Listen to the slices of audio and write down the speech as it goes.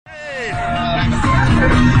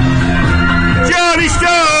Johnny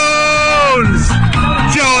Stones!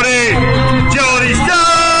 Johnny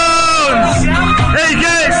Stones! He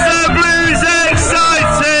gets the Blues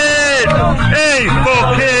excited! He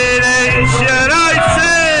fucking hates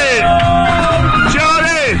United!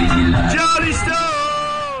 Johnny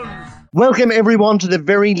Stones! Welcome everyone to the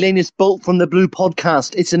very latest Bolt from the Blue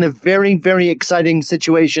podcast. It's in a very, very exciting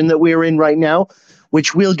situation that we're in right now,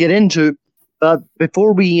 which we'll get into. But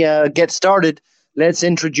before we get started, let's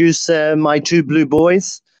introduce my two blue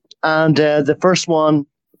boys. And the first one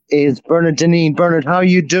is Bernard Deneen. Bernard, how are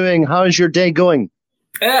you doing? How's your day going?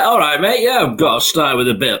 All right, mate. Yeah, I've got to start with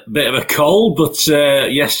a bit of a cold, but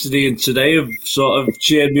yesterday and today have sort of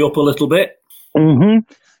cheered me up a little bit. Mm-hmm.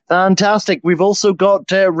 Fantastic. We've also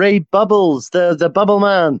got Ray Bubbles, the Bubble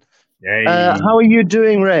Man. Hey. How are you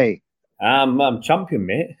doing, Ray? I'm champion,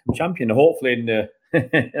 mate. I'm champion. Hopefully in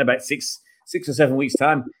about six or 7 weeks'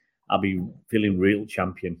 time, I'll be feeling real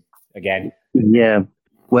champion again. Yeah.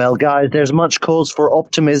 Well, guys, there's much cause for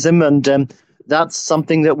optimism, and that's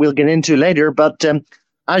something that we'll get into later. But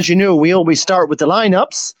as you know, we always start with the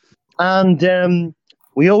lineups, and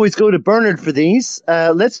we always go to Bernard for these.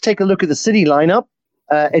 Let's take a look at the City lineup.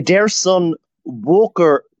 Ederson,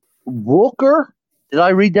 Walker. Did I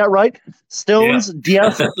read that right? Stones, yeah.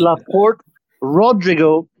 Diaz, Laporte,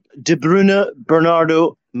 Rodrigo, De Bruyne,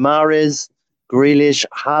 Bernardo, Mahrez, Grealish,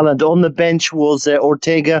 Haaland. On the bench was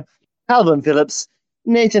Ortega, Calvin Phillips,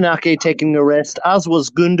 Nathan Ake taking a rest, as was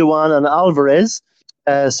Gundogan and Alvarez,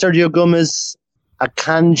 Sergio Gomez,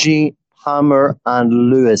 Akanji, Hammer, and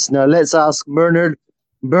Lewis. Now let's ask Bernard.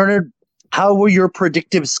 Bernard, how were your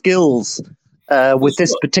predictive skills with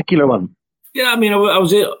this particular one? Yeah, I mean,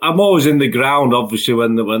 I'm always in the ground, obviously,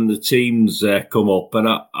 when the teams come up, and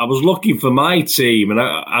I was looking for my team, and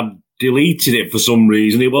I deleted it for some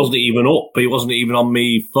reason. It wasn't even up. It wasn't even on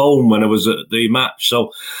my phone when I was at the match.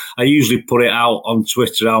 So I usually put it out on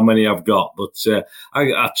Twitter how many I've got. But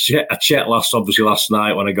I checked last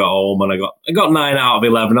night when I got home, and I got 9 out of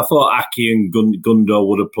 11. I thought Aki and Gundo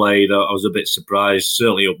would have played. I was a bit surprised.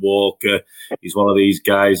 Certainly at Walker, he's one of these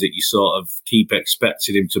guys that you sort of keep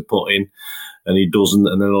expecting him to put in, and he doesn't,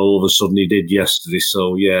 and then all of a sudden he did yesterday.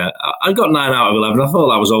 So, yeah, I got 9 out of 11. I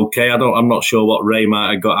thought that was okay. I'm not sure what Ray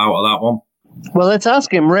might have got out of that one. Well, let's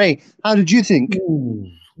ask him. Ray, how did you think?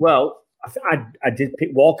 Well, I did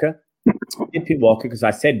pick Walker. I did pick Walker because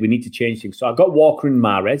I said we need to change things. So I got Walker and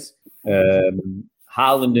Mahrez,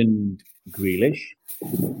 Haaland and Grealish.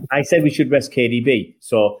 I said we should rest KDB.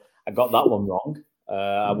 So I got that one wrong.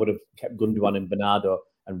 I would have kept Gundogan and Bernardo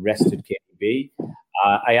and rested KDB.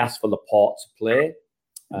 I asked for Laporte to play.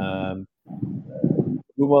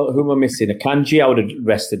 Who am I missing? Akanji, I would have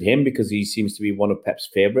rested him because he seems to be one of Pep's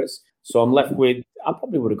favourites. So I'm left with, I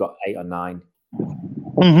probably would have got 8 or 9.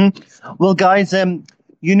 Mm-hmm. Well, guys,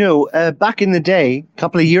 back in the day, a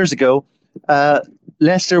couple of years ago,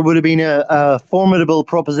 Leicester would have been a formidable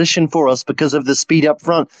proposition for us because of the speed up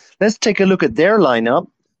front. Let's take a look at their lineup.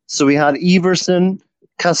 So we had Everson,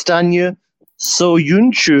 Castagne,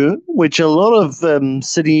 Soyuncu, which a lot of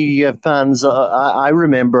City fans I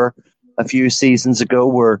remember a few seasons ago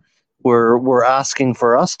were asking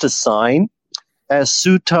for us to sign.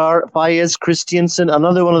 Sutar, Fayez, Christiansen,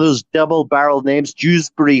 another one of those double-barreled names,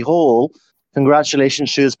 Dewsbury Hall.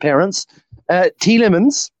 Congratulations to his parents.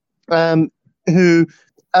 Tielemans, who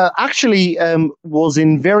actually was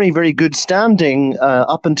in very, very good standing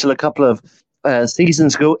up until a couple of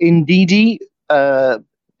seasons ago. Ndidi,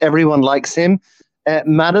 everyone likes him.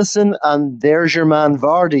 Madison, and there's your man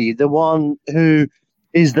Vardy, the one who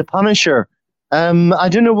is the Punisher. I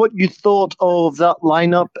don't know what you thought of that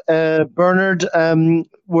lineup, Bernard.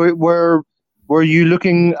 Were you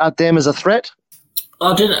looking at them as a threat?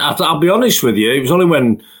 I didn't. I'll be honest with you. It was only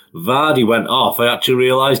when Vardy went off I actually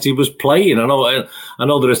realised he was playing. I know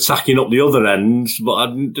they're attacking up the other end, but I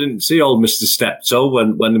didn't see old Mr. Steptoe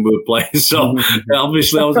when we were playing. So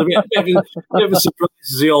obviously I was a bit of a surprise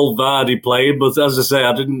to see old Vardy playing. But as I say,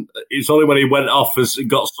 I didn't. It's only when he went off and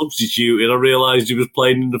got substituted I realised he was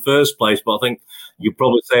playing in the first place. But I think you could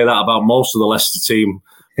probably say that about most of the Leicester team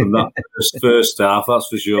from that first half. That's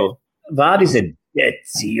for sure. Vardy's a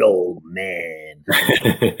dirty old man.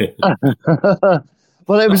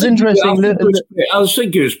 Well, it was interesting. I was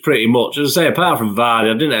thinking it was pretty much, as I say, apart from Vardy,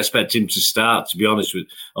 I didn't expect him to start, to be honest with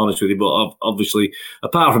you. But obviously,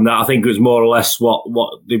 apart from that, I think it was more or less what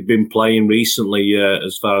they've been playing recently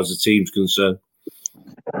as far as the team's concerned.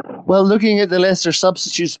 Well, looking at the Leicester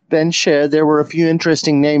substitutes bench, there were a few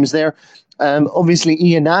interesting names there. Obviously,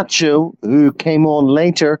 Iheanacho, who came on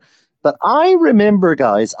later. But I remember,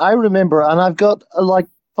 guys, and I've got like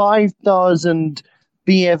 5,000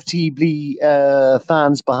 BFTB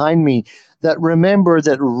fans behind me that remember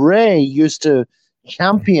that Ray used to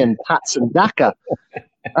champion Patson Daka.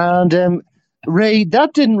 And Ray,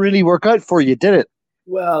 that didn't really work out for you, did it?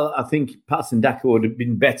 Well, I think Patson Daka would have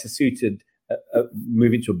been better suited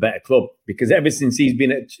moving to a better club, because ever since he's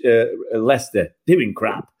been at Leicester doing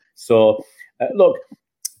crap. So, look,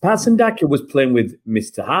 Patson Daka was playing with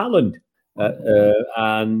Mr. Haaland,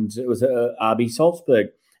 and it was RB Salzburg,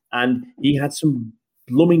 and he had some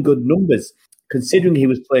blooming good numbers, considering he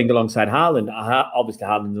was playing alongside Haaland. Obviously,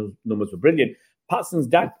 Haaland's numbers were brilliant. Patson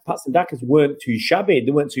Daka's weren't too shabby.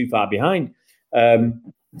 They weren't too far behind.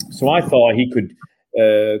 So I thought he could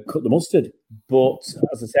cut the mustard. But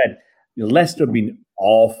as I said, Leicester have been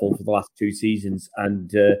awful for the last 2 seasons.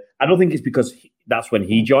 And I don't think it's because that's when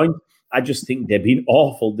he joined. I just think they've been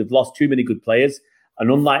awful. They've lost too many good players.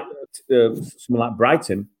 And unlike someone like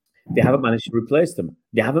Brighton, they haven't managed to replace them.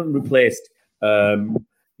 They haven't replaced, good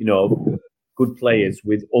players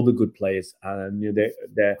with other good players. And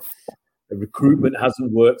their recruitment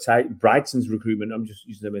hasn't worked out. Brighton's recruitment, I'm just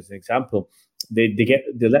using them as an example. They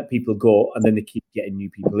let people go, and then they keep getting new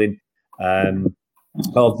people in.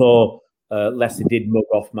 Although Leicester did mug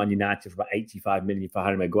off Man United for about 85 million for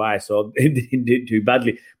Harry Maguire, so they didn't do too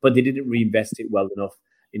badly, but they didn't reinvest it well enough.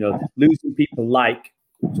 Losing people like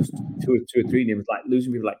just two or three names, like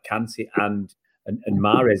losing people like Kanté and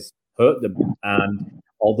Mahrez hurt them. And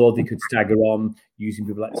although they could stagger on using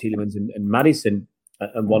people like Tielemans and Maddison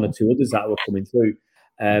and one or two others that were coming through,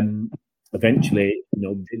 eventually,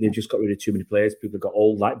 they've just got rid of too many players. People got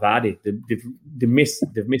old, like Vardy. They've missed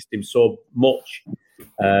him so much,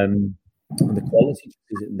 and the quality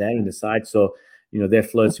isn't there in the side. So, they're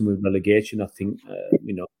flirting with relegation. I think,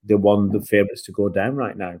 they're one of the favourites to go down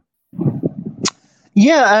right now.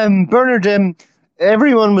 Yeah, Bernard.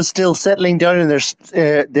 Everyone was still settling down in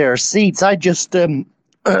their seats. I just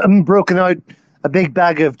broken out a big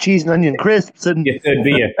bag of cheese and onion crisps, and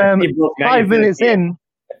 5 minutes in.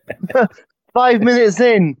 5 minutes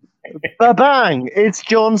in, ba-bang, it's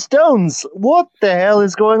John Stones. What the hell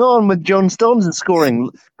is going on with John Stones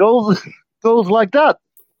scoring goals like that?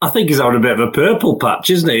 I think he's having a bit of a purple patch,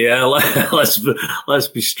 isn't he? Yeah, let's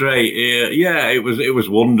be straight. Yeah, it was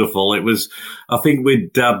wonderful. It was. I think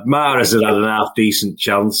with Mahrez had an half decent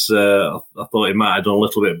chance. I thought he might have done a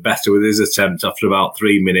little bit better with his attempt after about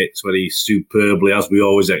 3 minutes, where he superbly, as we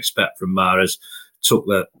always expect from Mahrez, took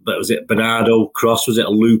Bernardo cross? Was it a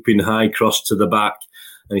looping high cross to the back?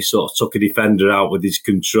 And he sort of took a defender out with his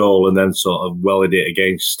control and then sort of wellied it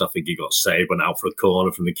against, I think he got saved, went out for a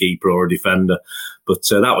corner from the keeper or a defender. But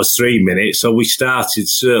that was 3 minutes. So we started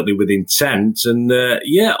certainly with intent. And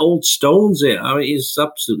old Stones it. I mean, it's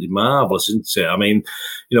absolutely marvellous, isn't it? I mean,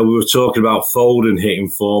 we were talking about Foden hitting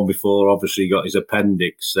form before. Obviously, he got his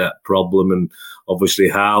appendix problem, and obviously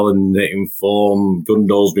Haaland hitting form.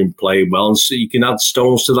 Gundogan's been playing well. And so you can add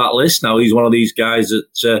Stones to that list now. He's one of these guys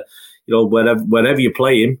that... whenever you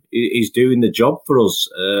play him, he's doing the job for us.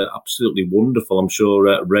 Absolutely wonderful. I'm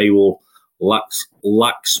sure Ray will lax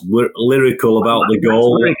lyrical about the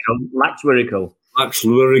goal. Lax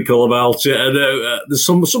lyrical about it. And there's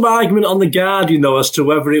some argument on the Guardian, though, as to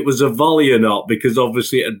whether it was a volley or not, because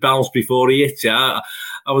obviously it had bounced before he hit it.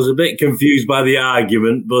 I was a bit confused by the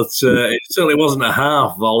argument, but it certainly wasn't a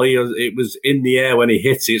half volley. It was in the air when he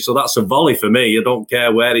hit it, so that's a volley for me. I don't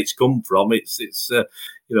care where it's come from. It's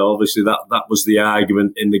obviously that was the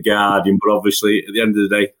argument in the Guardian, but obviously at the end of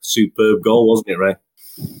the day, superb goal, wasn't it, Ray?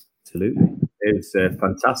 Absolutely, it was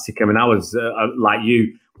fantastic. I mean, I was like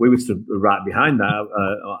you. We were stood right behind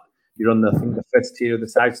that. You're on the first tier of the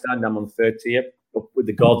South Stand. I'm on the third tier, up with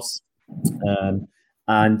the gods.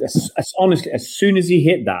 And honestly, as soon as he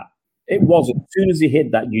hit that,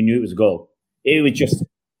 you knew it was a goal. It was just,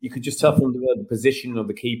 you could just tell from the position of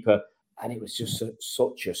the keeper, and it was just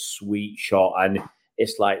such a sweet shot. And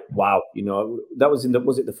it's like, wow, that was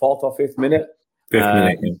was it the 4th or 5th minute?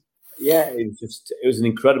 5th minute. Yeah, it was an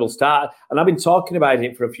incredible start. And I've been talking about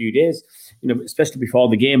it for a few days, especially before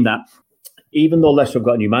the game, that even though Leicester have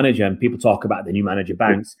got a new manager and people talk about the new manager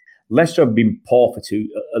bounce, Leicester have been poor for two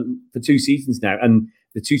seasons now. And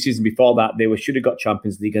the 2 seasons before that, they should have got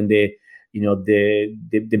Champions League, and they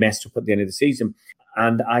messed up at the end of the season.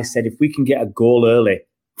 And I said, if we can get a goal early,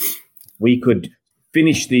 we could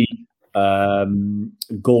finish the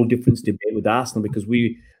goal difference debate with Arsenal, because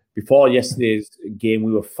before yesterday's game,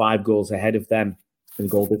 we were 5 goals ahead of them in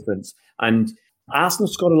goal difference. And Arsenal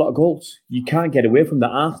scored a lot of goals. You can't get away from that.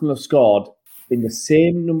 Arsenal have scored in the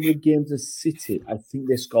same number of games as City. I think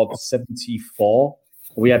they scored 74.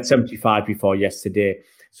 We had 75 before yesterday.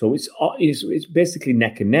 So it's basically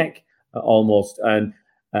neck and neck almost. And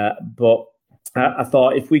but I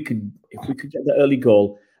thought if we could get the early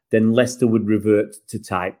goal, then Leicester would revert to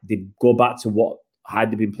type. They'd go back to what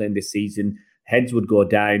had they been playing this season. Heads would go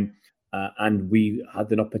down, and we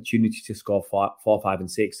had an opportunity to score 4, 5,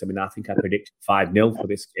 and 6. I mean, I think I predicted 5-0 for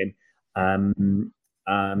this game.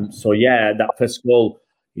 So yeah, that first goal,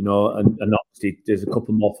 and obviously there's a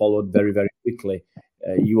couple more followed very, very quickly.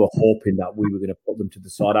 You were hoping that we were going to put them to the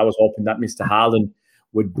sword. I was hoping that Mr. Haaland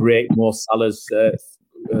would break Mo Salah's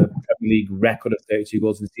Premier League record of 32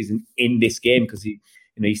 goals in the season in this game, because he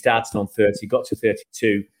started on 30, got to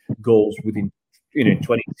 32 goals within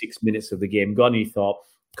 26 minutes of the game gone. And he thought,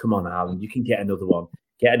 come on, Haaland, you can get another one,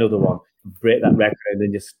 break that record, and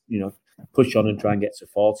then just push on and try and get to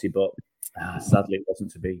 40. But sadly, it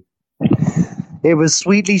wasn't to be. It was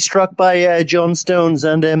sweetly struck by John Stones,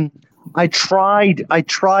 and I tried,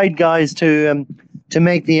 guys, to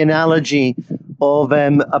make the analogy of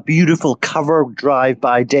a beautiful cover drive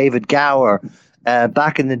by David Gower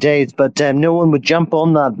back in the days, but no one would jump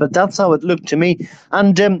on that. But that's how it looked to me.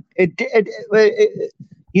 And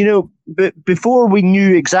before we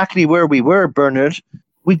knew exactly where we were, Bernard,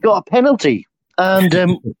 we got a penalty,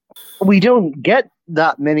 and we don't get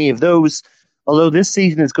that many of those. Although this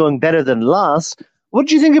season is going better than last. What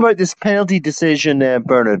do you think about this penalty decision,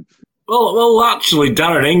 Bernard? Well, actually,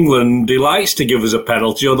 Darren England, he likes to give us a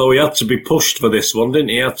penalty, although he had to be pushed for this one, didn't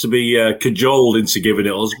he? He had to be cajoled into giving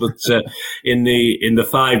it us. But in the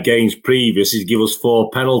 5 games previous, he's given us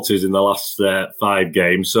 4 penalties in the last 5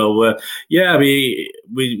 games. So, yeah, I mean,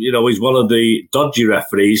 he's one of the dodgy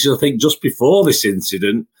referees. I think just before this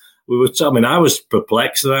incident, I was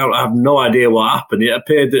perplexed, and I have no idea what happened. It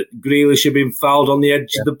appeared that Grealish had been fouled on the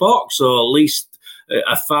edge of the box, or at least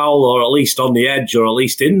a foul, or at least on the edge, or at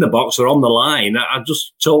least in the box, or on the line. I'm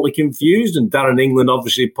just totally confused. And Darren England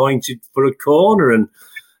obviously pointed for a corner, and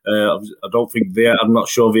I don't think I'm not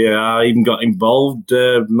sure VAR even got involved.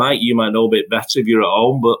 Mike, you might know a bit better if you're at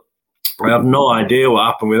home, but I have no idea what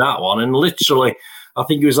happened with that one. And literally, I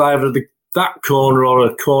think it was either that corner or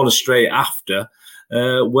a corner straight after.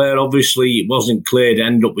 Where obviously it wasn't clear to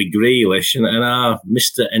end up with Grealish and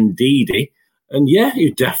Mr. Ndidi. And yeah,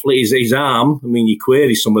 he definitely, his arm, I mean, you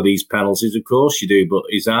query some of these penalties, of course you do, but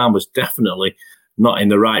his arm was definitely not in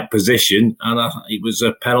the right position, and it was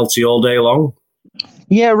a penalty all day long.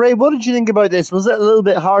 Yeah, Ray, what did you think about this? Was it a little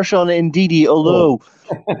bit harsh on Ndidi, although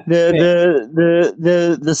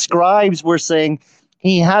the scribes were saying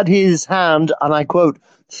he had his hand, and I quote,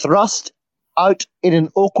 thrust out in an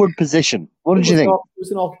awkward position. What did you think? It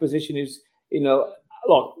was an awkward position.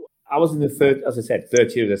 Look, I was in the third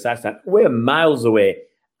tier of the side stand. We're miles away.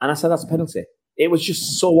 And I said, that's a penalty. It was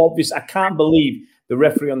just so obvious. I can't believe the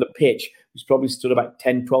referee on the pitch, who's probably stood about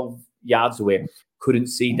 10, 12 yards away, couldn't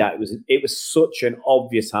see that. It was such an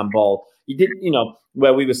obvious handball. You didn't,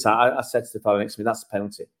 where we were sat, I said to the fellow next to me, that's a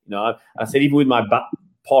penalty. I said, even with my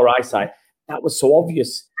poor eyesight, that was so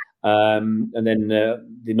obvious. And then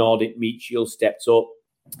the Nordic meat shield stepped up,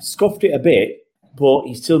 scuffed it a bit, but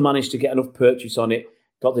he still managed to get enough purchase on it,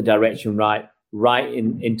 got the direction right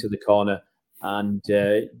into the corner, and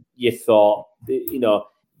you thought,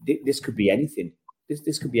 this could be anything.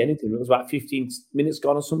 This could be anything. It was about 15 minutes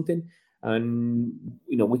gone or something, and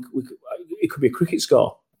it could be a cricket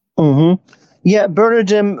score. Mm-hmm. Yeah,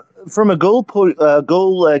 Bernard, from a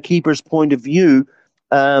goalkeeper's point of view,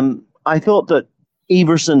 I thought that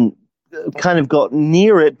Everson kind of got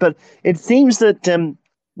near it, but it seems that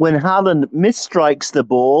when Haaland misstrikes the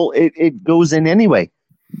ball, it goes in anyway.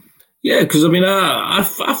 Yeah, because I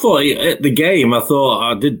thought at the game,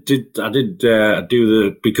 I did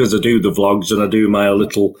do because I do the vlogs and I do my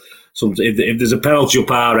little. If there's a penalty up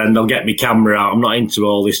our end, I'll get my camera out. I'm not into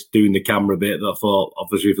all this doing the camera bit. I thought,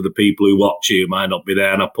 obviously, for the people who watch it might not be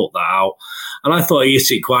there, and I put that out. And I thought he hit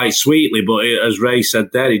it quite sweetly, but as Ray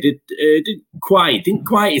said there, he didn't quite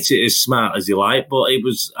hit it as smart as he liked. But it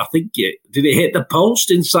was, I think, did it hit the post,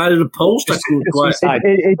 inside of the post? I couldn't quite.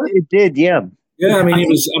 It did, yeah. Yeah,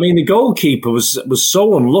 the goalkeeper was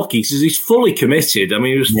so unlucky because he's fully committed.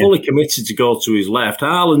 He was fully committed to go to his left.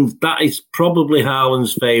 Haaland, that is probably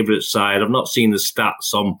Haaland's favourite side. I've not seen the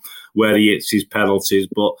stats on where he hits his penalties,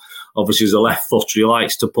 but obviously as a left footer, he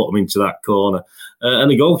likes to put them into that corner. And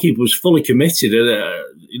the goalkeeper was fully committed.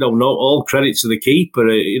 No, all credit to the keeper.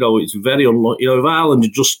 It's very unlucky. If Haaland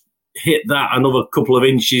had just hit that another couple of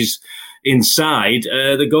inches inside,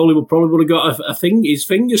 the goalie would have got his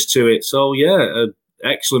fingers to it. So yeah,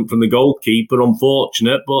 excellent from the goalkeeper.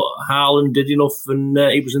 Unfortunate, but Haaland did enough, and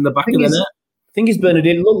he was in the back of the net. The thing is, Bernard,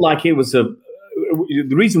 it looked like it was the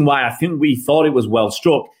reason why I think we thought it was well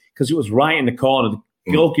struck, because it was right in the corner.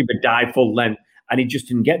 The goalkeeper dived full length, and he just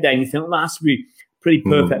didn't get there. And you think, well, that has to be pretty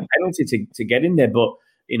perfect penalty to get in there. But,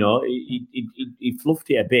 you know, he fluffed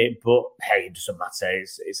it a bit. But, hey, it doesn't matter.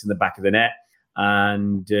 It's in the back of the net.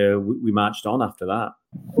 And we marched on after that.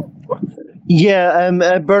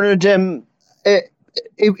 Yeah, Bernard,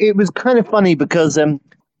 it was kind of funny because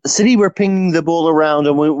City were pinging the ball around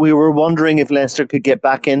and we were wondering if Leicester could get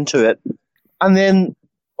back into it. And then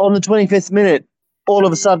on the 25th minute, all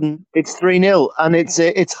of a sudden, it's 3-0 and it's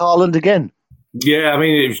Haaland again. Yeah, I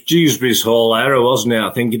mean, it was Dewsbury's whole error, wasn't it?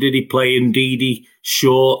 I think did he play Ndidi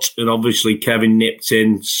short, and obviously Kevin nipped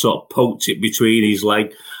in, sort of poked it between his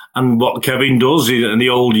leg. And what Kevin does, and the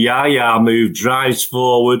old Yaya move, drives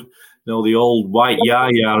forward. You know, the old white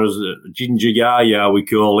Yaya, as a ginger Yaya we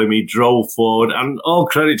call him. He drove forward, and all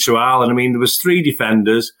credit to Haaland. I mean, there was 3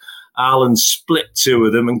 defenders. Haaland split 2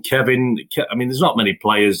 of them, and Kevin. I mean, there's not many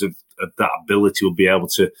players of that ability will be able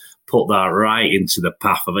to put that right into the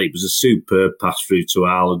path of it. It was a superb pass through to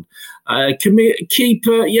Haaland.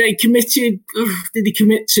 Keeper, yeah, he committed. Did he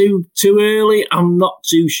commit too early? I'm not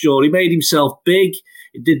too sure. He made himself big.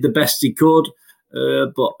 He did the best he could.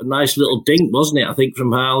 But a nice little dink, wasn't it? I think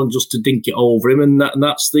from Haaland just to dink it over him. And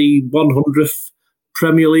that's the 100th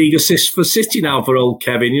Premier League assist for City now for old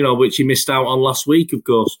Kevin, you know, which he missed out on last week, of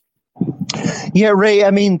course. Yeah, Ray,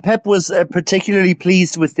 I mean, Pep was particularly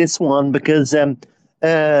pleased with this one because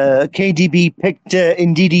KDB picked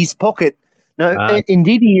Ndidi's pocket. Now,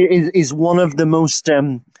 Ndidi is one of the most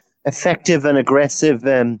effective and aggressive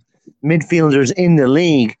midfielders in the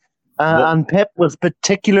league. And Pep was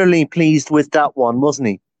particularly pleased with that one, wasn't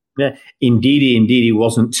he? Yeah, Ndidi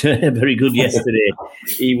wasn't very good yesterday.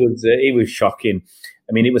 He was shocking.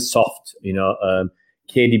 I mean, it was soft, you know.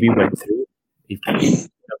 KDB went through.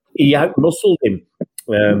 He out-muscled him.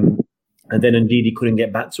 And then Ndidi couldn't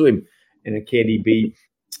get back to him. And KDB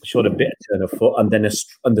showed a bit of turn of foot and then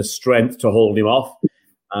the strength to hold him off.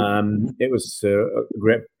 It was a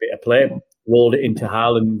great bit of play. Rolled it into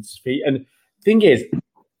Haaland's feet. And the thing is,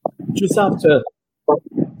 just after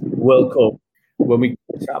World Cup, when we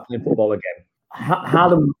start playing football again,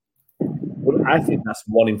 Haaland, I think that's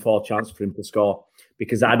 1 in 4 chance for him to score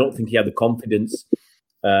because I don't think he had the confidence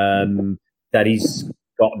that he's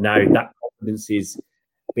got now. That confidence is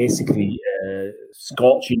basically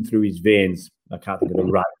scorching through his veins. I can't think of the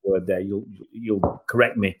right word there. You'll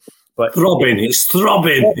correct me. But it's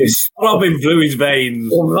throbbing. It's throbbing through his veins.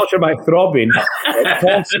 Well, I'm not sure about throbbing. It's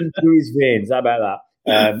coursing through his veins. How about that?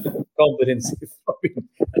 Confidence is throbbing.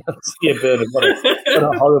 See a bird. What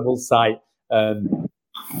a horrible sight.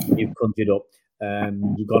 You've conjured up.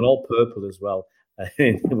 You've gone all purple as well. But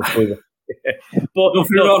nothing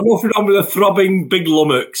wrong with the throbbing big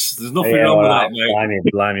lummox. There's nothing wrong with that, mate.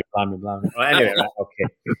 Blimey. Anyway, right, okay.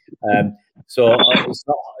 So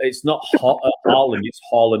it's not Haaland, it's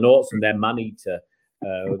Hall and Oates and their man-eater.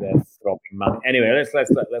 They're throbbing man. Anyway, let's. Let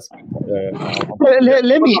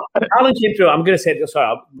me. Haaland came through. I'm going to say,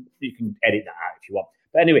 sorry, you can edit that out if you want.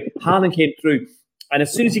 But anyway, Haaland came through, and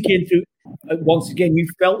as soon as he came through, once again, you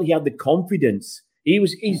felt he had the confidence.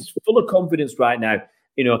 He's full of confidence right now.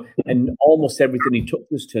 You know, and almost everything he took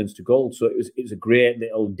was turns to gold. So it was a great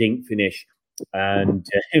little dink finish, and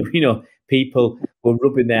you know, people were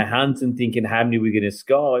rubbing their hands and thinking, how many are we going to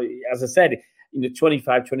score? As I said,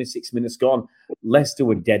 25, 26 minutes gone, Leicester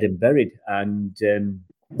were dead and buried, and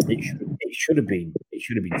it should have been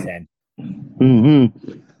 10.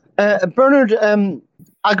 Mm-hmm. Bernard,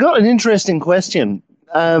 I got an interesting question,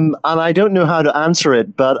 and I don't know how to answer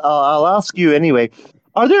it, but I'll ask you anyway.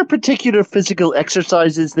 Are there particular physical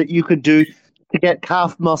exercises that you could do to get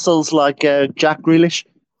calf muscles like Jack Grealish?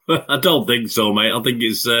 I don't think so, mate. I think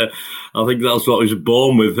it's. I think that's what he was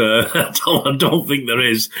born with. I don't think there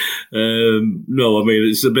is. No, I mean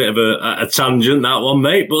it's a bit of a tangent that one,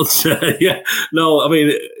 mate. But yeah, no, I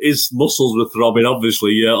mean his muscles were throbbing.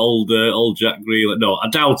 Obviously, yeah, old Jack Grealish. No, I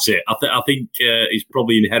doubt it. I think he's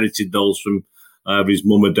probably inherited those from his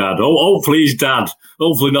mum and dad. Oh, hopefully his dad.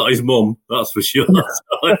 Hopefully not his mum. That's for sure.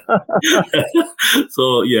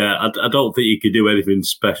 So yeah, I don't think you could do anything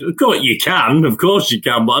special. Of course you can,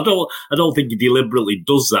 but I don't think he deliberately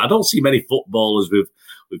does that. I don't see many footballers with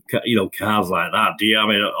calves like that. Do you? I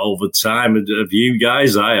mean, over time, have you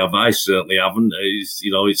guys? I certainly haven't.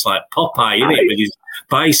 It's like Popeye, isn't it? With his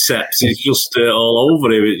biceps, it's just all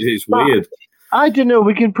over him. It's weird. I don't know.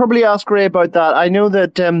 We can probably ask Ray about that. I know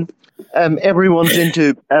that everyone's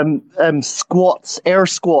into squats, air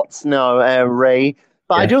squats now, Ray.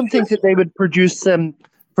 But yeah. I don't think that they would produce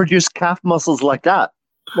calf muscles like that.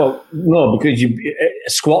 Well, no, because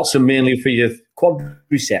squats are mainly for your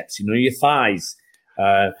quadriceps, your thighs.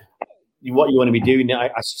 What you want to be doing, I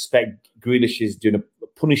suspect Grealish is doing a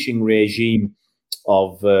punishing regime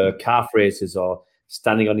of calf raises or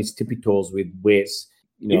standing on his tippy toes with weights.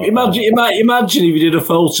 Imagine if you did a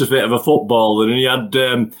photo fit of a footballer and you had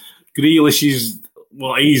Grealish's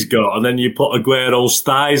what he's got, and then you put Aguero's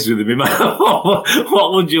thighs with him.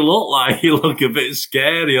 What would you look like? You look a bit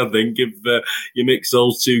scary, I think, if you mix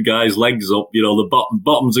those two guys' legs up. The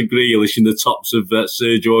bottoms of Grealish and the tops of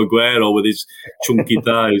Sergio Aguero with his chunky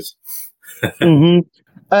thighs.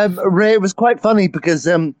 Ray, it was quite funny because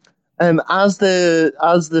as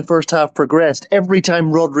the first half progressed, every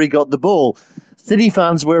time Rodri got the ball, City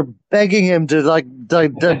fans were begging him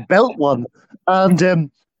to belt one.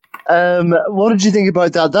 And what did you think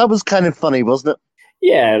about that? That was kind of funny, wasn't it?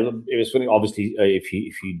 Yeah, it was funny. Obviously, if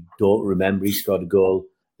you don't remember, he scored a goal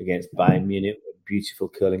against Bayern Munich, beautiful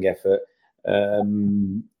curling effort.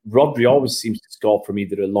 Rodri always seems to score from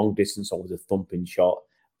either a long distance or with a thumping shot.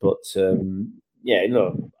 But I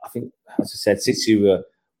think, as I said, City were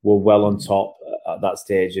well on top at that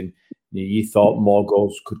stage, and you thought more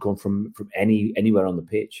goals could come from anywhere on the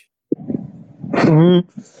pitch.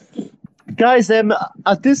 Mm-hmm. Guys,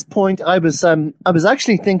 at this point, I was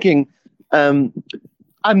actually thinking, I'm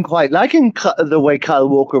quite liking the way Kyle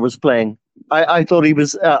Walker was playing. I thought he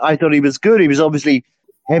was good. He was obviously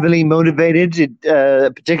heavily motivated,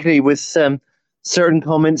 particularly with certain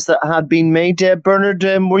comments that had been made. Bernard,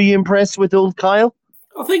 were you impressed with old Kyle?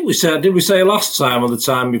 I think did we say last time or the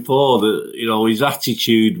time before that his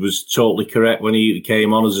attitude was totally correct when he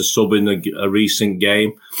came on as a sub in a recent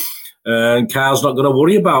game. And Kyle's not going to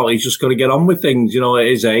worry about it. He's just got to get on with things. At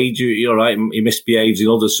his age, you're right, he misbehaves in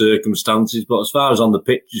other circumstances. But as far as on the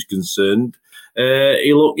pitch is concerned,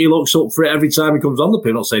 he looks up for it every time he comes on the pitch.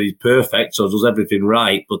 I'm not saying he's perfect or does everything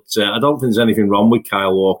right, but I don't think there's anything wrong with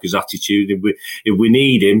Kyle Walker's attitude. If we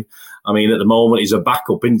need him, I mean, at the moment, he's a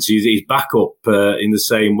backup, isn't he? He's backup in the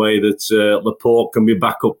same way that Laporte can be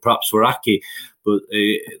backup perhaps for Aki. But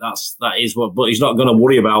that is what. But he's not going to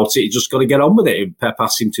worry about it. He's just got to get on with it. If Pep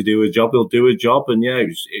asks him to do a job, he'll do a job. And yeah,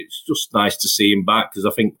 it's just nice to see him back because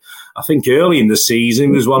I think early in the season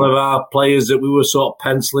he was one of our players that we were sort of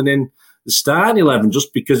penciling in the starting 11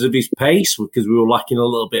 just because of his pace, because we were lacking a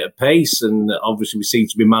little bit of pace, and obviously we seem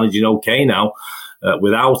to be managing okay now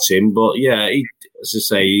without him. But yeah, as I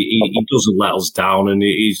say, he doesn't let us down, and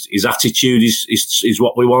his attitude is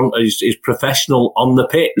what we want. He's professional on the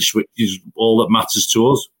pitch, which is all that matters to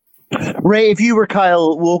us. Ray, if you were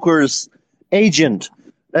Kyle Walker's agent,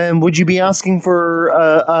 would you be asking for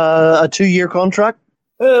a 2-year contract?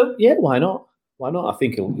 Yeah, why not? Why not? I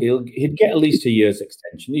think he'd get at least a year's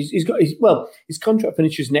extension. His contract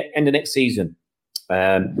finishes end of next season.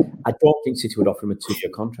 I don't think City would offer him a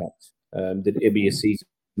 2-year contract. It'd be a season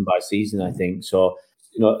by season, I think. So,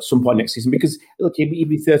 at some point next season, because look, he'd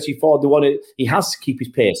be 34. He has to keep his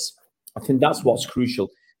pace. I think that's what's crucial.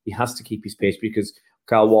 He has to keep his pace because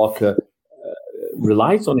Kyle Walker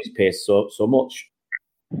relies on his pace so much.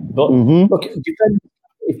 But look,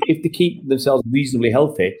 if they keep themselves reasonably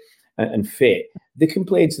healthy and fit, they can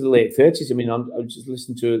play into the late 30s. I mean, I was just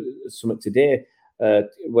listening to something today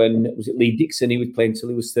when was it Lee Dixon? He was playing until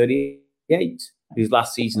he was 38. His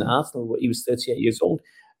last season at Arsenal, he was 38 years old.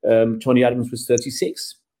 Tony Adams was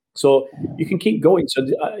 36. So you can keep going. So,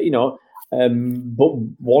 but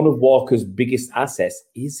one of Walker's biggest assets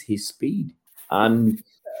is his speed. And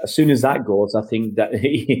as soon as that goes, I think that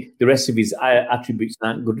the rest of his attributes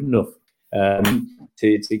aren't good enough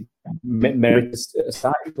to merit a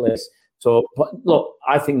starting place. So, but look,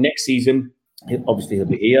 I think next season, obviously he'll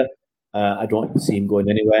be here. I don't see him going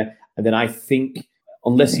anywhere. And then I think,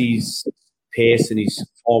 unless his pace and his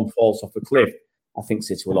form falls off a cliff, I think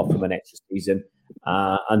City will offer him an extra season.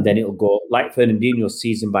 And then it'll go like Fernandinho,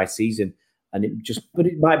 season by season. But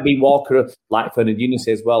it might be Walker, like Fernandinho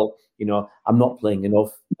says, well, I'm not playing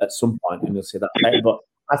enough at some point, and he'll say that later. But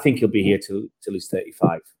I think he'll be here till he's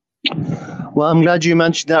 35. Well, I'm glad you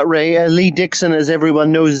mentioned that, Ray. Lee Dixon, as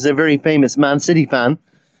everyone knows, is a very famous Man City fan.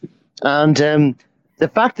 And the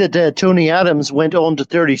fact that Tony Adams went on to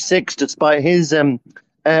 36 despite his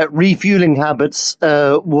refueling habits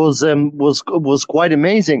was quite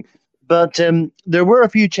amazing. But there were a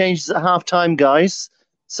few changes at halftime, guys.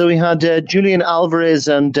 So we had Julian Alvarez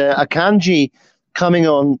and Akanji coming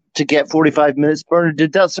on to get 45 minutes. Bernard,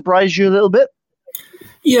 did that surprise you a little bit?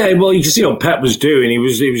 Yeah, well, you can see what Pep was doing. He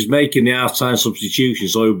was making the half-time substitution,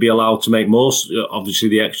 so he would be allowed to make obviously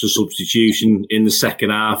the extra substitution in the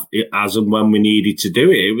second half as and when we needed to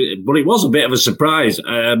do it. But it was a bit of a surprise.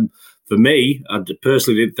 For me, I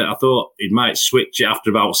personally I thought it might switch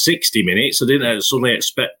after about 60 minutes. I didn't suddenly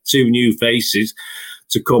expect two new faces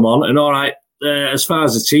to come on. And all right, as far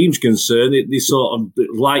as the team's concerned, they sort of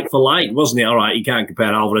like for like, wasn't it? All right, you can't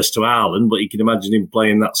compare Alvarez to Haaland, but you can imagine him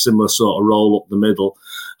playing that similar sort of role up the middle.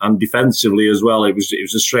 And defensively as well, it was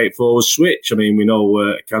a straightforward switch. I mean, we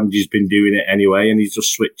know Kanji's been doing it anyway, and he's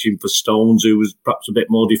just switching for Stones, who was perhaps a bit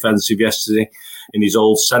more defensive yesterday in his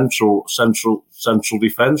old central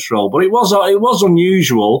defence role. But it was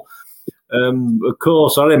unusual. Of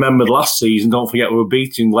course, I remembered last season. Don't forget, we were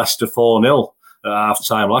beating Leicester 4-0 at half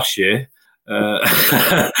time last year,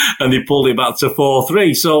 and they pulled it back to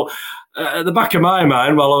 4-3. So. At the back of my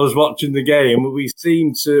mind, while I was watching the game, we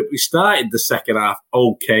started the second half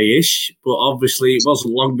okay-ish, but obviously it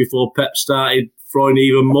wasn't long before Pep started throwing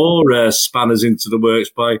even more spanners into the works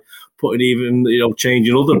by putting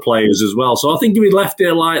changing other players as well. So I think if we'd left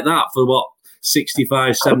it like that for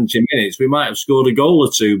 65, 70 minutes, we might have scored a goal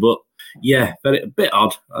or two. But yeah, a bit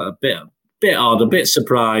odd, a bit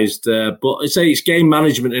surprised. But I say it's game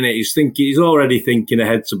management in it. He's already thinking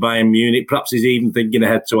ahead to Bayern Munich. Perhaps he's even thinking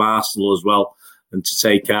ahead to Arsenal as well, and to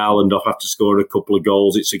take Haaland off after scoring a couple of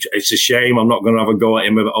goals. It's a shame. I'm not going to have a go at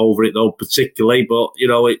him over it though, particularly. But it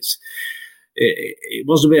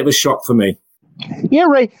was a bit of a shock for me. Yeah,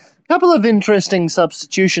 right. A couple of interesting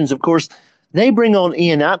substitutions. Of course, they bring on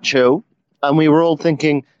Iheanacho, and we were all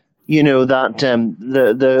thinking, that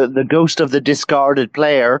the ghost of the discarded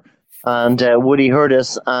player. And would he hurt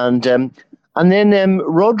us? And then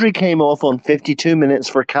Rodri came off on 52 minutes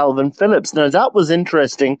for Calvin Phillips. Now, that was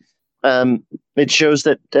interesting. It shows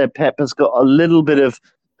that Pep has got a little bit of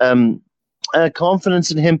confidence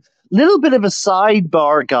in him. Little bit of a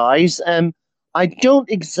sidebar, guys. I don't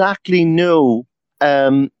exactly know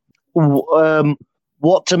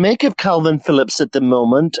what to make of Calvin Phillips at the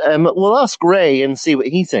moment. We'll ask Ray and see what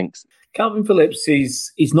he thinks. Calvin Phillips,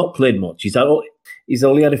 he's not played much. He's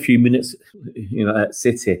only had a few minutes, at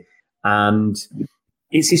City, and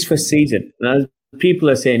it's his first season. Now, people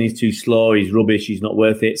are saying he's too slow, he's rubbish, he's not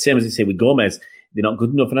worth it. Same as they say with Gomez, they're not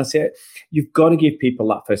good enough. And I say, you've got to give people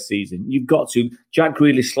that first season. You've got to. Jack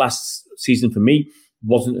Grealish last season for me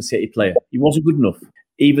wasn't a City player. He wasn't good enough.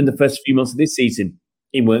 Even the first few months of this season,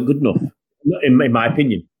 he weren't good enough, in my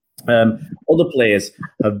opinion. Other players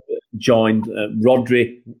have joined.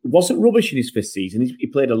 Rodri wasn't rubbish in his first season. He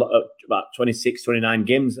played about 26, 29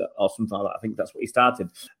 games or something like that. I think that's what he started.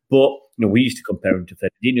 But we used to compare him to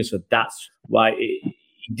Fernandinho, so that's why he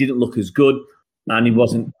didn't look as good, and he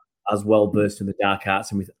wasn't as well versed in the dark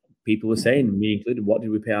arts. And people were saying, me included, what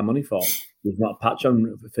did we pay our money for? There's not a patch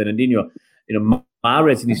on Fernandinho.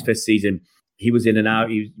 Mahrez in his first season, he was in and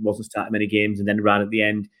out. He wasn't starting many games, and then ran at the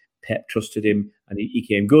end. Pep trusted him, and he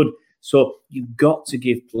came good. So you've got to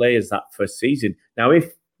give players that first season. Now,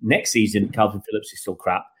 if next season Calvin Phillips is still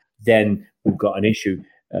crap, then we've got an issue.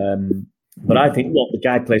 But I think, look, the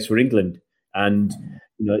guy plays for England, and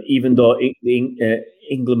even though the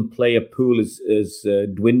England player pool has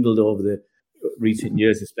dwindled over the recent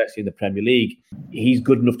years, especially in the Premier League, he's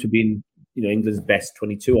good enough to be in England's best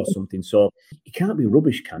 22 or something. So he can't be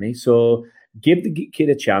rubbish, can he? So give the kid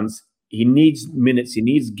a chance. He needs minutes. He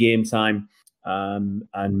needs game time.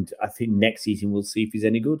 And I think next season we'll see if he's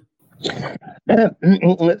any good.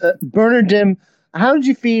 Bernard, how did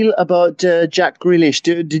you feel about Jack Grealish?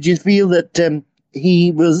 Did you feel that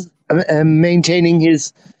he was maintaining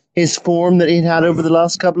his form that he'd had over the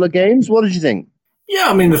last couple of games? What did you think? Yeah,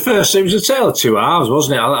 I mean, it was a tale of two halves,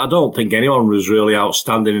 wasn't it? I don't think anyone was really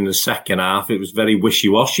outstanding in the second half. It was very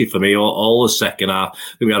wishy-washy for me, all the second half.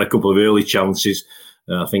 I think we had a couple of early chances.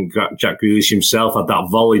 I think Jack Grealish himself had that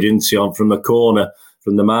volley, didn't he, on from the corner,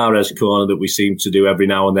 from the Mahrez corner that we seem to do every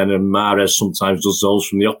now and then. And Mahrez sometimes does those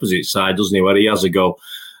from the opposite side, doesn't he, where he has a go.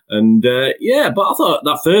 And, but I thought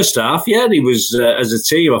that first half, he was, as a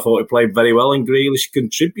team, I thought he played very well and Grealish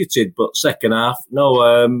contributed. But second half, no,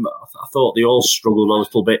 I thought they all struggled a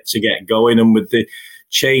little bit to get going. And with the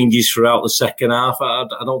changes throughout the second half, I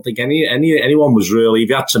don't think anyone was really, if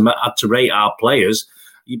you had to rate our players,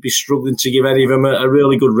 you'd be struggling to give any of them a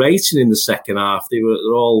really good rating in the second half. They're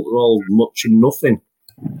all much and nothing.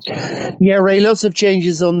 Yeah, Ray, lots of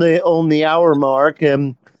changes on the hour mark.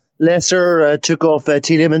 Leicester took off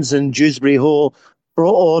Tielemans and Dewsbury Hall,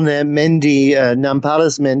 brought on Mendy,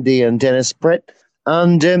 Nampalys Mendy and Dennis Brett.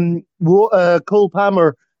 And Cole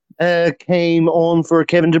Palmer came on for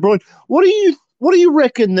Kevin De Bruyne. What do you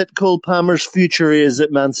reckon that Cole Palmer's future is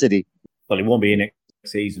at Man City? Well, he won't be in next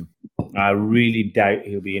season. I really doubt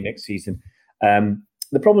he'll be in next season.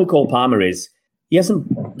 The problem with Cole Palmer is he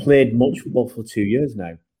hasn't played much football for 2 years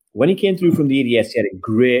now. When he came through from the EDS, he had a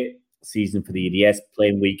great season for the EDS,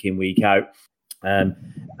 playing week in, week out. And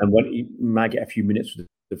when he might get a few minutes with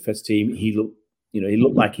the first team, he looked he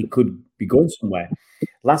looked like he could be going somewhere.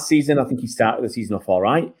 Last season, I think he started the season off all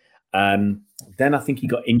right. Then I think he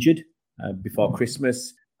got injured before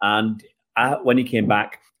Christmas. And when he came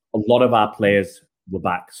back, a lot of our players were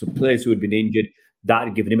back. So players who had been injured, that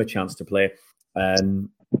had given him a chance to play.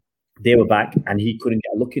 They were back, and he couldn't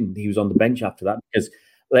get a look in. He was on the bench after that because,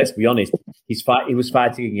 let's be honest, he was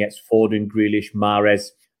fighting against Foden, Grealish, Mahrez,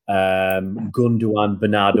 Gundogan,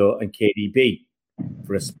 Bernardo, and KDB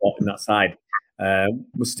for a spot in that side.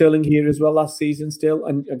 Was Sterling here as well last season still,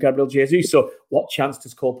 and Gabriel Jesus? So what chance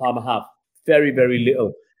does Cole Palmer have? Very, very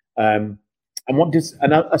little. And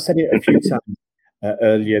I said it a few times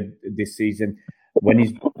earlier this season when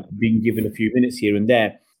he's been given a few minutes here and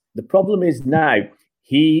there. The problem is now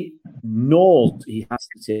he knows he has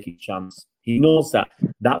to take his chance. He knows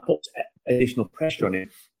that puts additional pressure on him,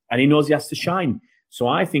 and he knows he has to shine. So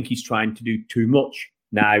I think he's trying to do too much.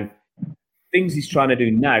 Now, things he's trying to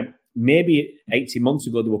do now, maybe 18 months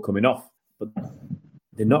ago they were coming off, but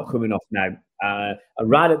they're not coming off now.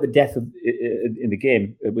 Right at the death in the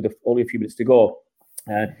game, with only a few minutes to go,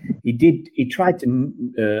 he tried to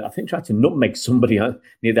nutmeg somebody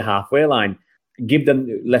near the halfway line, give them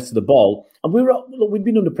less of the ball, and we'd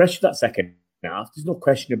been under pressure that second half. There's no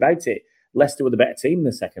question about it. Leicester were the better team in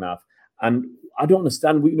the second half, and I don't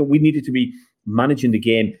understand. We needed to be managing the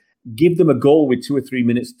game, give them a goal with 2 or 3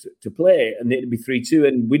 minutes to play, and it'd be 3-2,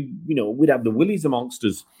 and we'd have the willies amongst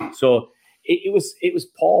us. So it was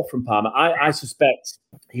poor from Palmer. I suspect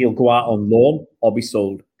he'll go out on loan or be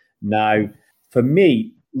sold. Now, for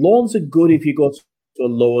me, loans are good if you go to a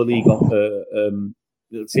lower league,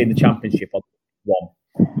 let's say in the Championship or one.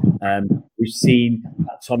 We've seen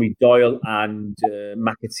that Tommy Doyle and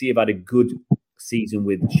McAtee have had a good season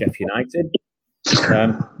with Sheffield United.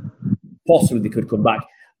 Possibly they could come back.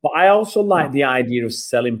 But I also like the idea of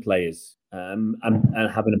selling players and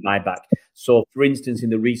having a buyback. So, for instance, in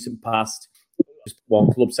the recent past, just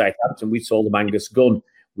one club, Southampton, we sold them Angus Gunn.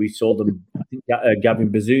 We sold them, I think,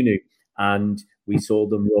 Gavin Bazunu, and we sold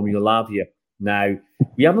them Romeo Lavia. Now,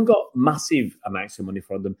 we haven't got massive amounts of money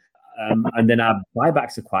from them, and then our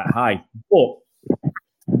buybacks are quite high. But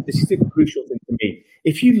this is the crucial thing for me.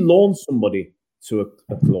 If you loan somebody to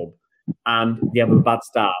a club and they have a bad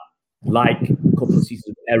start, like a couple of seasons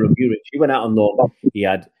of Aaron Muric, he went out on loan. He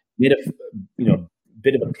had made a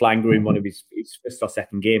bit of a clanger in one of his first or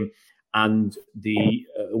second game, and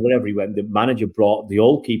wherever he went, the manager brought the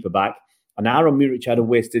old keeper back, and Aaron Muric had a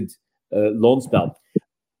wasted loan spell.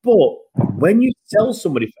 But when you sell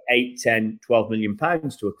somebody for 8, 10, 12 million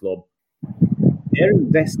pounds to a club, they're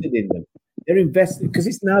invested in them. They're invested because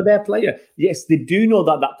it's now their player. Yes, they do know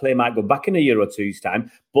that player might go back in a year or two's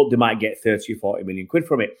time, but they might get 30 or 40 million quid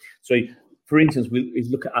from it. So, for instance, if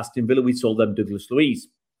you look at Aston Villa, we sold them Douglas Luiz.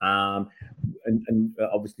 And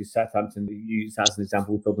obviously Southampton, used as an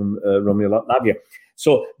example, we sold them Romeo Lavia.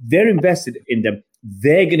 So they're invested in them.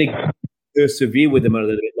 They're going to persevere with them a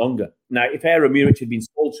little bit longer. Now, if Aaron Muric had been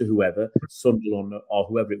sold to whoever, Sunderland or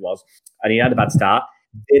whoever it was, and he had a bad start,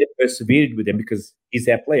 they'd have persevered with him because he's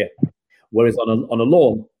their player. Whereas on a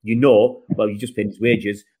loan, you just pay his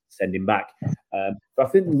wages, send him back. So I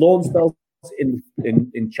think loan spells in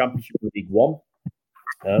Championship and League One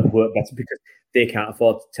work better because they can't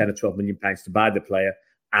afford 10 or 12 million pounds to buy the player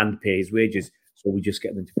and pay his wages. So we just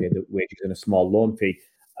get them to pay the wages and a small loan fee.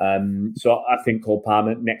 So I think Cole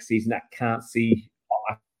Palmer next season, I can't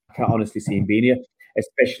honestly see him being here,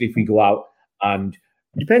 especially if we go out and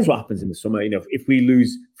it depends what happens in the summer. If we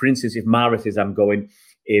lose, for instance, if Mahrez is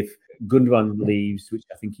if Gundogan leaves, which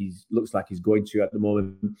I think looks like he's going to at the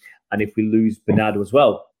moment, and if we lose Bernardo as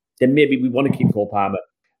well, then maybe we want to keep Cole Palmer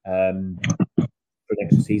for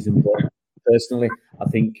next season. But personally, I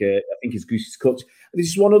think his goose is cooked. This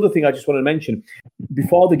is one other thing I just want to mention.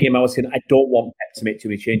 Before the game, I was saying I don't want Pep to make too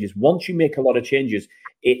many changes. Once you make a lot of changes,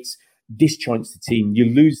 it disjoints the team. You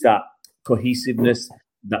lose that cohesiveness,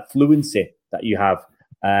 that fluency that you have.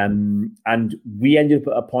 And we ended up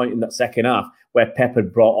at a point in that second half where Pep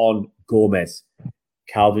had brought on Gomez,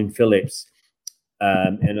 Calvin Phillips,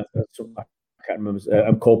 and I can't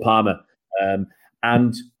remember, Cole Palmer,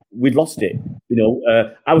 and we'd lost it.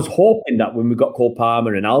 I was hoping that when we got Cole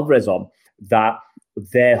Palmer and Alvarez on, that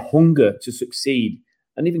their hunger to succeed,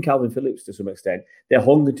 and even Calvin Phillips to some extent, their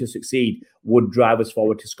hunger to succeed would drive us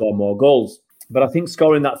forward to score more goals. But I think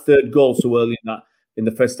scoring that third goal so early in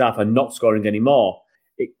the first half and not scoring any more,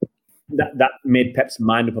 that made Pep's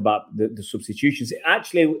mind up about the substitutions.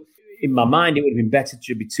 Actually, in my mind, it would have been better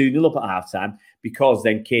to be 2-0 up at halftime because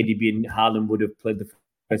then KDB and Haaland would have played the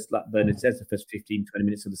first, like Bernard says, the first 15, 20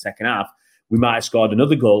 minutes of the second half. We might have scored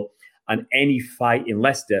another goal and any fight in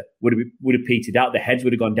Leicester would have petered out. The heads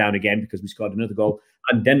would have gone down again because we scored another goal,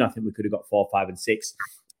 and then I think we could have got 4, 5, and 6.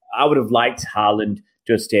 I would have liked Haaland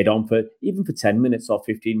to have stayed on for 10 minutes or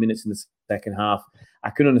 15 minutes in the second half. I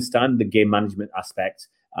can understand the game management aspect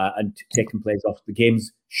and taking players off. The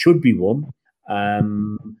games should be won.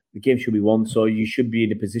 The game should be won, so you should be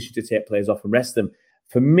in a position to take players off and rest them.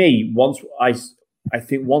 For me, I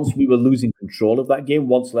think once we were losing control of that game,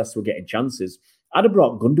 once Leicester were getting chances, I'd have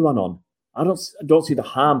brought Gundogan on. I don't see the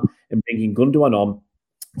harm in bringing Gundogan on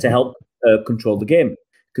to help control the game,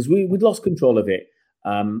 because we'd lost control of it.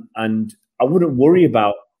 And I wouldn't worry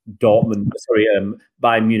about Bayern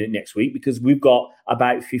Munich next week, because we've got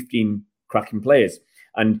about 15 cracking players.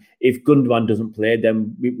 And if Gundogan doesn't play,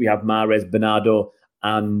 then we have Mahrez, Bernardo,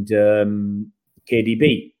 and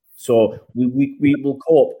KDB. So we will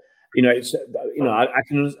cope. I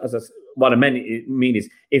can. What I mean is,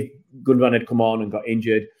 if Gundogan had come on and got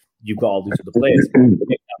injured, you've got all these other players.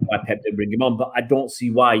 That's why Pep didn't bring him on. But I don't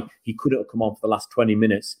see why he couldn't have come on for the last 20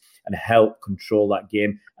 minutes and help control that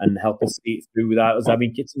game and help us see it through without us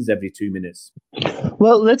having kittens every 2 minutes.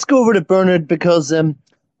 Well, let's go over to Bernard, because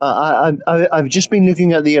I've just been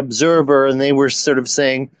looking at the Observer, and they were sort of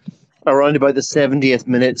saying around about the 70th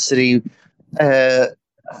minute, City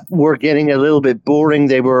were getting a little bit boring.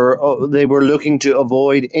 They were looking to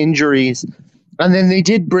avoid injuries, and then they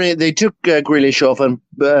took Grealish off and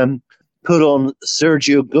put on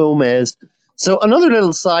Sergio Gomez. So another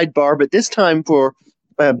little sidebar, but this time for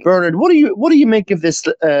Bernard. What do you make of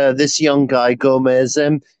this young guy Gomez?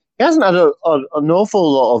 He hasn't had an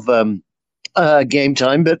awful lot of game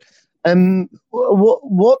time, but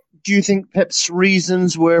what do you think Pep's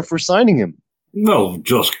reasons were for signing him? Well,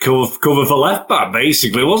 just cover for left back,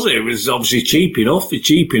 basically, wasn't it? It was obviously cheap enough.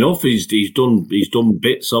 He's done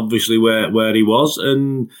bits, obviously, where he was,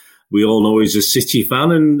 and we all know he's a City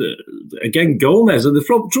fan. And again, Gomez, and the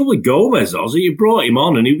trouble with Gomez was you brought him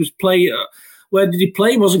on, and he was playing. Where did he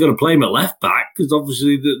play? He wasn't going to play him at left back, because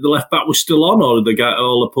obviously the left back was still on, or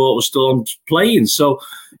Laporte was still on playing. So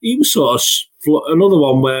he was sort of another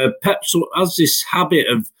one where Pep has this habit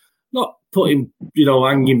of not putting,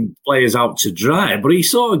 hanging players out to dry, but he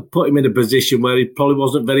sort of put him in a position where he probably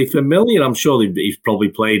wasn't very familiar. I'm sure he's probably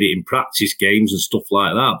played it in practice games and stuff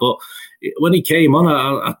like that. But when he came on,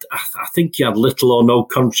 I think he had little or no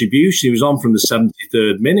contribution. He was on from the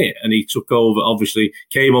 73rd minute, and he took over, obviously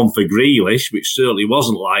came on for Grealish, which certainly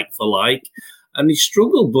wasn't like for like, and he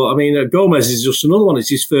struggled. But, I mean, Gomez is just another one. It's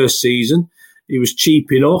his first season. He was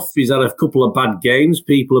cheap enough. He's had a couple of bad games.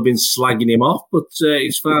 People have been slagging him off, but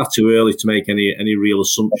it's far too early to make any real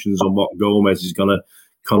assumptions on what Gomez is going to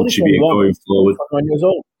contribute going forward. 21 years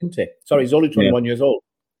old, isn't he? Sorry, he's only 21 years old.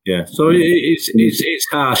 Yeah, so it's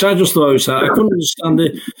harsh. I just thought it was harsh. I couldn't understand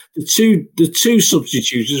the two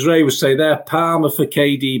substitutes. As Ray was saying, they're Palmer for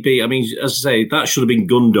KDB. I mean, as I say, that should have been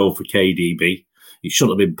Gundo for KDB. It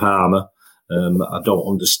shouldn't have been Palmer. I don't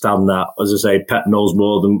understand that. As I say, Pep knows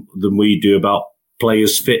more than we do about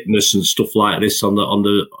players' fitness and stuff like this on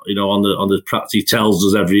the practice. He tells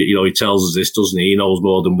us he tells us this, doesn't he? He knows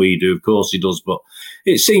more than we do. Of course he does, but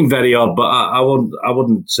it seemed very odd. But I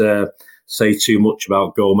wouldn't say too much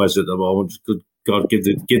about Gomez at the moment. Good God, give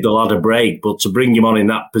the lad a break. But to bring him on in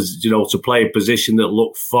that position, to play a position that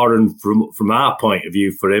looked foreign from our point of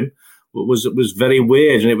view for him was very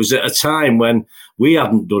weird, and it was at a time when we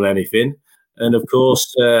hadn't done anything. And of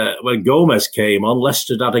course, when Gomez came on,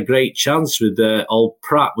 Leicester had a great chance with old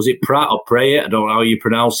Pratt. Was it Pratt or Pratt? I don't know how you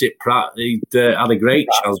pronounce it. Pratt. He had a great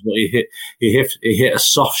chance, but he hit a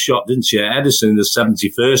soft shot, didn't he? Edison in the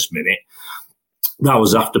 71st minute. That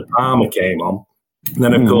was after Palmer came on. And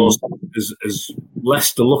then, of course, as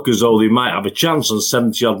Leicester look as though they might have a chance on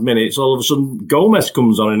 70-odd minutes, all of a sudden Gomez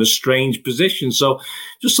comes on in a strange position. So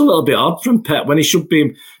just a little bit odd from Pep when he should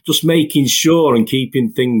be just making sure and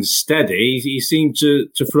keeping things steady. He seemed to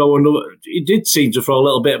throw he did seem to throw a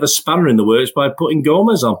little bit of a spanner in the works by putting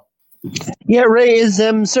Gomez on. Yeah, Ray, is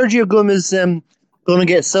Sergio Gomez going to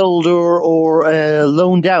get sold or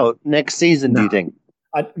loaned out next season, do you think?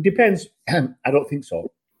 It depends. I don't think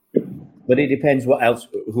so. But it depends who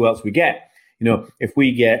else we get. If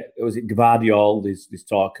we get, was it Gvardiol, there's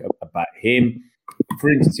talk about him.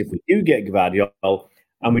 For instance, if we do get Gvardiol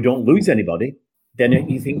and we don't lose anybody, then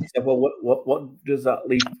you think, well, what does that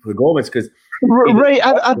leave for Gomez? Because Ray,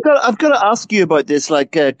 I've got to ask you about this.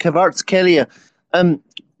 Like Kvaratskhelia,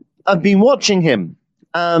 I've been watching him.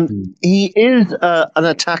 He is an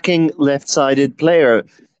attacking left-sided player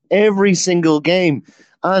every single game,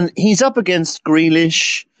 and he's up against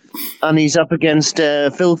Grealish. And he's up against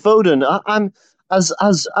Phil Foden. I'm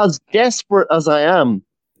as desperate as I am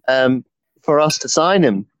for us to sign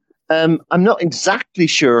him. I'm not exactly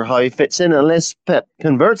sure how he fits in unless Pep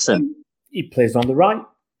converts him. He plays on the right.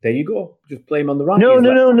 There you go. Just play him on the right.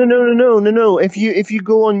 No. If you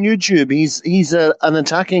go on YouTube, he's an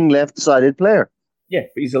attacking left-sided player. Yeah,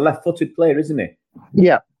 but he's a left-footed player, isn't he?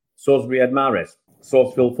 Yeah. So's Riyad Mahrez.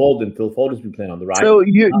 So's Phil Foden. Phil Foden's been playing on the right. So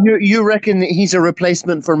you reckon that he's a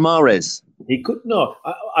replacement for Mahrez? He could no.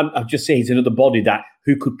 I'm just saying he's another body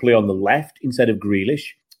who could play on the left instead of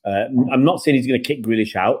Grealish. I'm not saying he's going to kick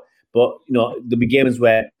Grealish out, but there'll be games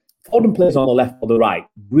where Foden plays on the left or the right.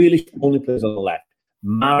 Grealish only plays on the left.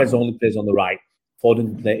 Mahrez only plays on the right.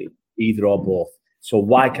 Foden can play either or both. So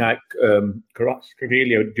why can't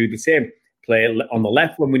Carrillo do the same? Play on the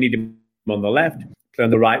left when we need him on the left. Play on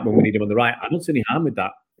the right when we need him on the right. I don't see any harm with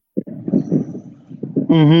that.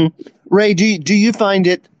 Mm-hmm. Ray, do you find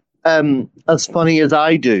it as funny as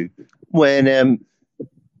I do when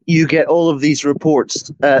you get all of these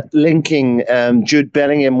reports linking Jude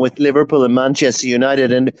Bellingham with Liverpool and Manchester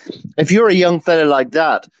United? And if you're a young fella like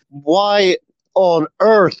that, why on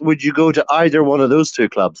earth would you go to either one of those two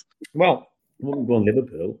clubs? Well, I wouldn't go on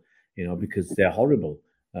Liverpool, because they're horrible.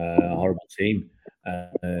 Horrible team.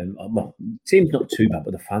 Team's not too bad,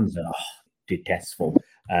 but the fans are detestful.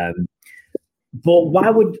 But why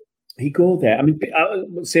would he go there? I mean,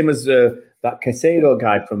 same as that Casero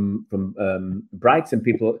guy from Brighton.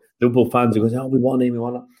 People, Liverpool fans, are going, we want him, we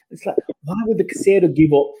want him. It's like, why would the Casero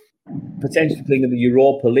give up potentially playing in the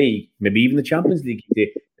Europa League, maybe even the Champions League,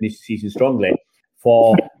 finish the season strongly,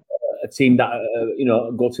 for a team that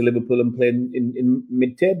go to Liverpool and play in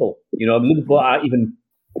mid-table? Liverpool are even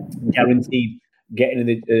guaranteed getting in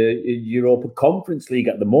the Europa Conference League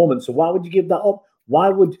at the moment. So why would you give that up? Why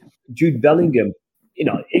would Jude Bellingham? You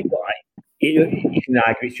can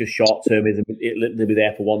argue it's just short-termism. They'll be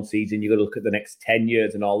there for one season. You've got to look at the next 10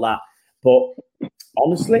 years and all that. But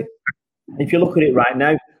honestly, if you look at it right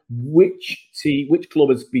now, which club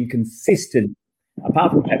has been consistent,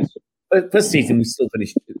 apart from Pepsi? First season, we still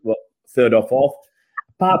finished, third or fourth.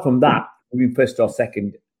 Apart from that, we've been first or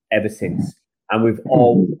second ever since. And we've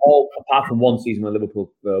all apart from one season when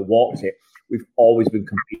Liverpool walked it, we've always been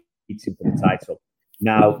competing for the title.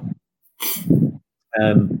 Now,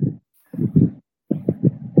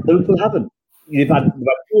 Liverpool haven't. They've had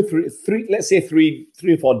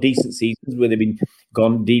three or four decent seasons where they've been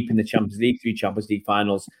gone deep in the Champions League, 3 Champions League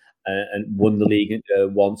finals, and won the league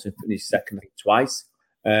once and finished second, I think, twice.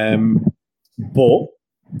 But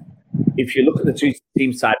if you look at the two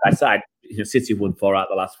teams side by side, City won 4 out of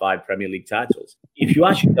the last 5 Premier League titles. If you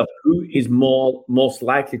ask yourself who is most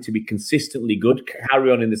likely to be consistently good, carry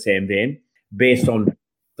on in the same vein, based on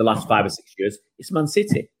the last 5 or 6 years, it's Man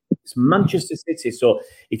City. It's Manchester City. So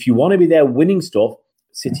if you want to be there winning stuff,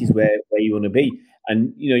 City's where you want to be.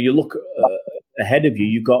 And, you look ahead of you,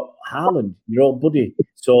 you've got Haaland, your old buddy.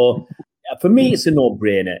 So for me, it's a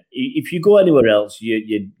no-brainer. If you go anywhere else,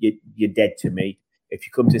 you're dead to me. If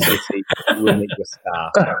you come to City, we'll make you a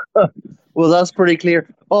star. Well, that's pretty clear.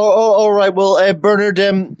 All right. Well, Bernard,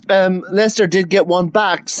 Leicester did get one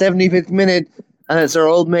back, 75th minute, and it's our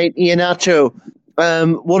old mate Iheanacho.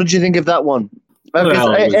 What did you think of that one?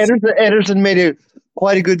 Ederson made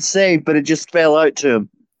quite a good save, but it just fell out to him.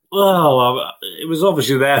 Well, it was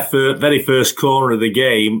obviously their very first corner of the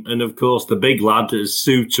game, and of course the big lad, as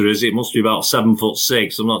Suter is, it must be about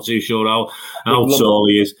 7'6". I'm not too sure how tall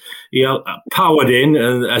he is. He powered in,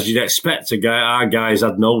 and as you'd expect, our guys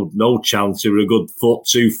had no chance. They were a good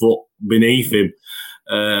 2 foot beneath him,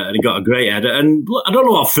 and he got a great header. And I don't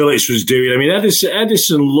know what Phillips was doing. I mean,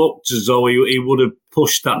 Ederson looked as though he would have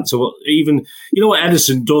pushed that to even. You know what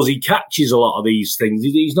Ederson does? He catches a lot of these things.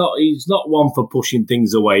 He's not one for pushing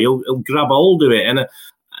things away. He'll grab hold of it, and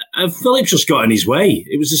Phillips just got in his way.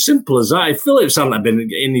 It was as simple as that. If Phillips hadn't been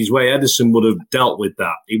in his way, Ederson would have dealt with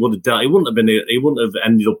that. He wouldn't have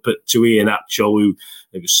ended up to Iheanacho, who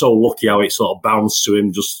it was so lucky how it sort of bounced to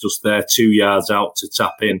him just there 2 yards out to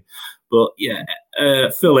tap in. But yeah,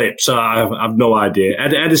 Phillips, I have no idea.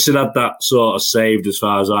 Ederson had that sort of saved as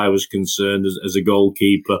far as I was concerned as a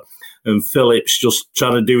goalkeeper. And Phillips just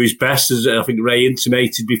trying to do his best, as I think Ray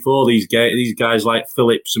intimated before. These guys like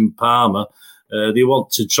Phillips and Palmer, they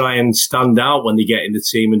want to try and stand out when they get in the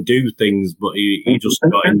team and do things, but he just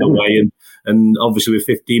got in the way. And obviously with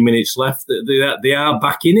 15 minutes left, they are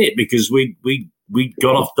back in it because we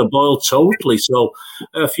got off the boil totally. So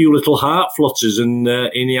a few little heart flutters, and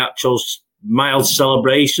Iheanacho's mild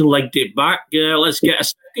celebration legged it back. Let's get a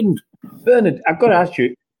second. Bernard, I've got to ask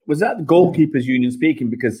you, was that the goalkeepers union speaking?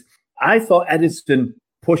 Because I thought Ederson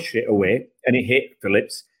pushed it away and it hit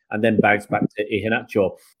Phillips and then bounced back to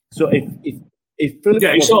Iheanacho. So if if Phillips,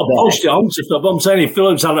 he sort of pushed it on to stuff. But I'm saying if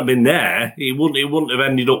Phillips hadn't been there, he wouldn't have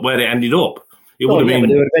ended up where it ended up. It would have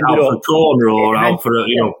been out for a corner or out for a,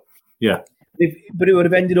 But it would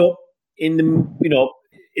have ended up in the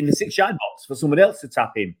in the 6-yard box for someone else to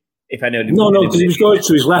tap in. If I know. No, because he was going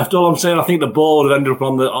to his left. All I'm saying, I think the ball would have ended up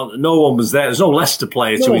on no one was there. There's no Leicester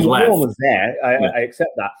player to his left. No one was there. I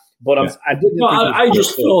accept that. But I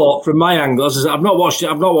just thought, from my angle, as I said, I've not watched it.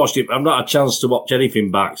 I've not had a chance to watch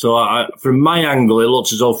anything back. So from my angle, it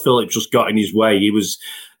looks as though Phillips just got in his way.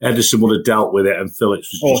 Ederson would have dealt with it, and Phillips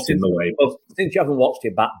was just in the way. Well, since you haven't watched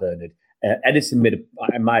it back, Bernard, Ederson made,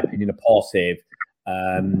 in my opinion, a poor save,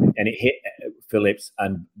 and it hit Phillips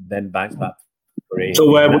and then bounced back.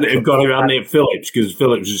 So where would it have gone around it Phillips? Because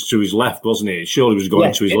Phillips was to his left, wasn't it? Surely was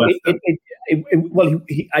going to his left.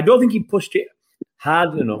 I don't think he pushed it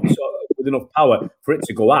hard enough, with enough power for it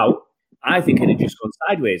to go out. I think it had just gone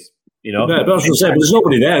sideways. Yeah, but I was going to say, but there's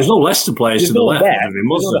nobody there. There's no Leicester players to the left of him,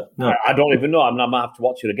 was there? No. I don't even know. I might have to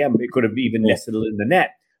watch it again. But it could have even nested in the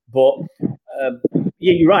net. But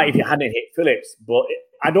you're right. If you hadn't hit Phillips, but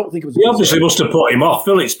I don't think it was. He obviously must have put him off.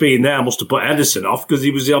 Phillips being there must have put Ederson off because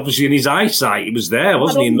he was obviously in his eyesight. He was there,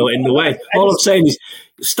 wasn't he? In the way. All I'm saying is,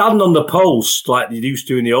 stand on the post like they used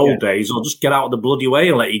to in the old days, or just get out of the bloody way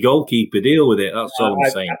and let your goalkeeper deal with it. That's all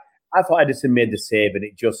I'm saying. I thought Ederson made the save, and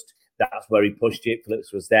that's where he pushed it.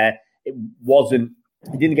 Phillips was there. He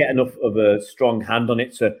didn't get enough of a strong hand on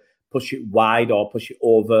it to push it wide or push it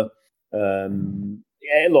over.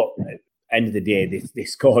 Look. End of the day, they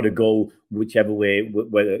scored a goal, whichever way,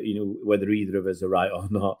 whether either of us are right or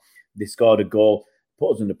not. They scored a goal,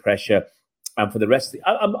 put us under pressure, and for the rest,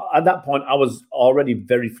 at that point, I was already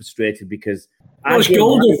very frustrated because it's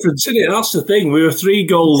goal difference, isn't it? That's the thing. We were 3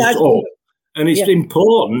 goals up, and it's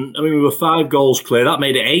important. I mean, we were 5 goals clear. That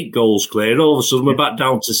made it 8 goals clear. And all of a sudden, we're back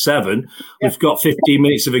down to 7. We've got 15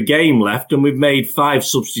 minutes of a game left, and we've made 5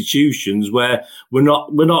 substitutions where we're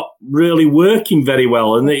not really working very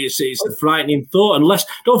well. And it's a frightening thought. And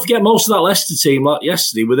don't forget, most of that Leicester team, like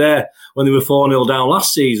yesterday, were there when they were 4-0 down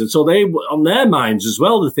last season. So they were on their minds as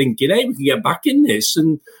well. They're thinking, hey, we can get back in this,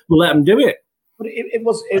 and we'll let them do it. But it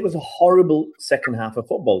was a horrible second half of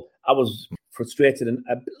football. I was frustrated and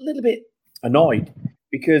a little bit annoyed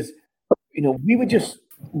because we were just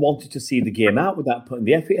wanted to see the game out without putting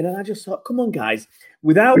the effort in, and I just thought, come on guys,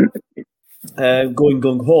 without going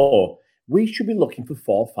gung-ho, we should be looking for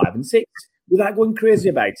 4, 5 and 6 without going crazy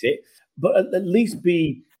about it, but at least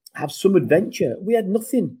have some adventure. We had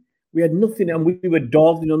nothing, and we were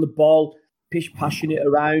dawdling on the ball, pish-pashing it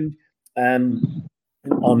around, and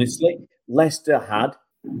honestly, Leicester had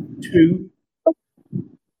 2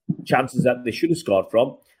 chances that they should have scored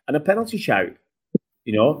from, and a penalty shout,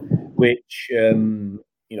 which, you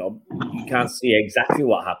can't see exactly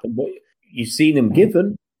what happened, but you've seen them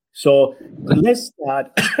given. So Leicester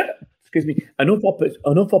had,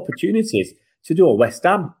 enough opportunities to do a West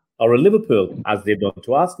Ham or a Liverpool, as they've done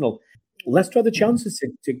to Arsenal. Leicester had the chances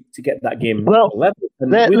to get that game. Well,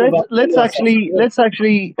 let's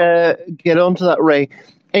actually get onto that, Ray.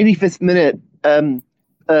 85th minute.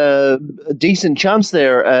 A decent chance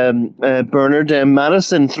there, Bernard.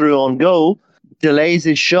 Maddison threw on goal, delays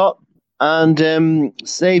his shot, and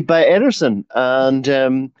saved by Ederson.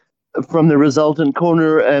 And from the resultant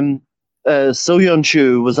corner,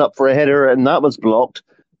 Soyuncu was up for a header, and that was blocked.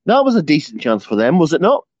 That was a decent chance for them, was it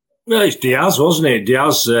not? Well, it's Diaz, wasn't it?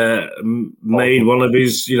 Diaz made one of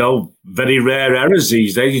his, very rare errors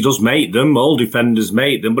these days. He does make them. All defenders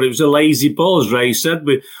make them. But it was a lazy ball, as Ray said.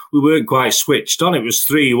 We weren't quite switched on. It was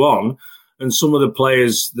 3-1. And some of the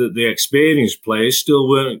players, the experienced players, still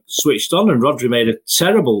weren't switched on. And Rodri made a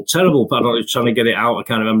terrible, terrible pass. He was trying to get it out. I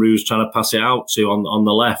can't remember who he was trying to pass it out to on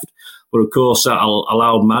the left. But, of course, that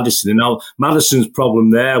allowed Maddison. And now, Maddison's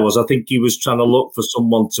problem there was I think he was trying to look for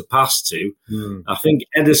someone to pass to. I think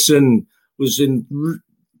Ederson was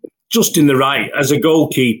just in the right. As a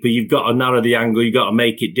goalkeeper, you've got to narrow the angle. You've got to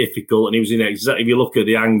make it difficult. And he was if you look at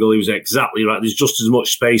the angle, he was exactly right. There's just as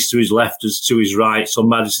much space to his left as to his right. So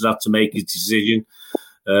Maddison had to make his decision.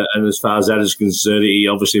 And as far as Ed is concerned, he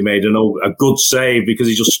obviously made a good save because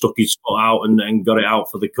he just stuck his foot out and got it out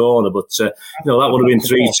for the corner. But, that would have been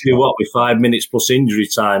 3-2, with 5 minutes plus injury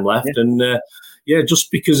time left. Yeah. And,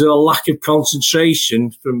 just because of a lack of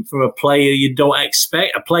concentration from a player you don't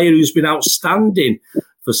expect, a player who's been outstanding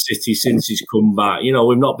for City since he's come back.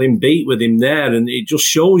 We've not been beat with him there, and it just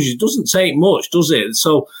shows you it doesn't take much, does it?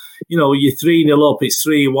 So, you're 3-0 up, it's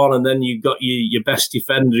 3-1, and then you've got your best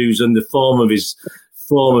defender who's in the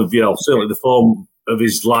certainly the form of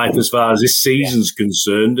his life as far as this season's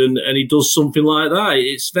concerned, and he does something like that.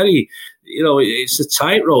 It's very, it's a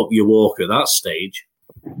tightrope you walk at that stage.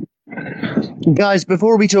 Guys,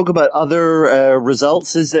 before we talk about other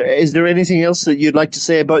results, is there anything else that you'd like to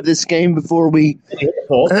say about this game before we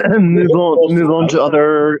move on to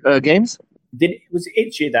other games? Was it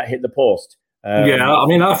Itchy that hit the post? Yeah, I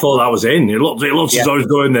mean, I thought that was in. It looked as though it was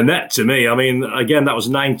going in the net to me. I mean, again, that was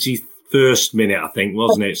 91st minute, I think,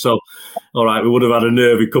 wasn't it? So, all right, we would have had a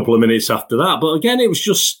nervy couple of minutes after that. But again, it was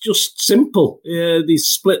just simple. They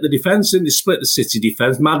split the defence and they split the City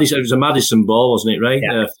defence. It was a Maddison ball, wasn't it, right?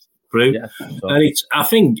 Yeah. Through. Yeah, so. And I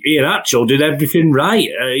think Iheanacho did everything right.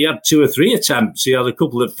 He had 2 or 3 attempts. He had a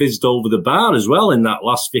couple that fizzed over the bar as well in that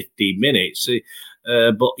last 15 minutes.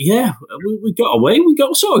 But yeah, we got away. We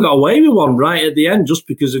sort of got away with one right at the end just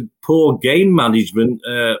because of poor game management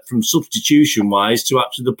from substitution wise to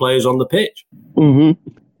actually the players on the pitch. Mm-hmm.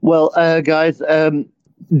 Well, guys,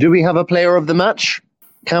 do we have a player of the match?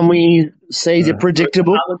 Can we say the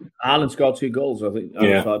predictable? Haaland scored 2 goals, I think.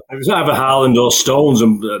 Yeah, it was either Haaland or Stones,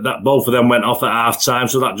 and that both of them went off at half time.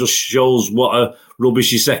 So that just shows what a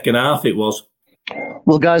rubbishy second half it was.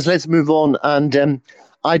 Well, guys, let's move on. And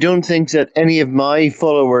I don't think that any of my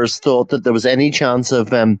followers thought that there was any chance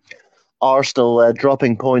of Arsenal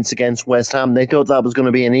dropping points against West Ham. They thought that was going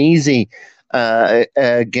to be an easy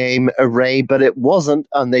game array, but it wasn't,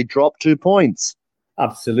 and they dropped 2 points.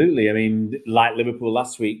 Absolutely. I mean, like Liverpool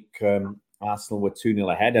last week, Arsenal were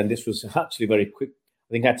 2-0 ahead, and this was actually very quick.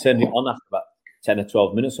 I think I turned it on after about 10 or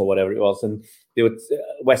 12 minutes or whatever it was, and they were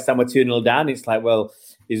West Ham were 2-0 down. It's like, well,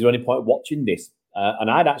 is there any point watching this? And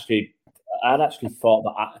I'd actually thought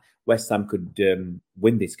that West Ham could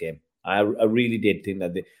win this game. I really did think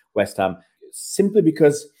that the West Ham, simply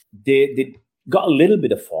because they got a little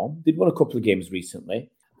bit of form. They'd won a couple of games recently,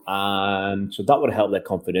 and so that would help their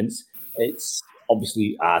confidence. It's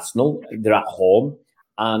obviously Arsenal, they're at home,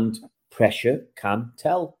 and pressure can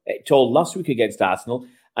tell. It told last week against Arsenal,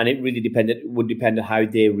 and it really would depend on how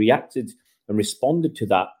they reacted and responded to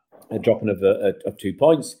that dropping of 2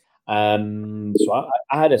 points. So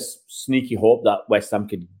I had a sneaky hope that West Ham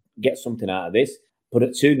could get something out of this, put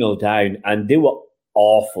it 2-0 down, and they were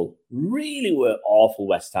awful, really were awful,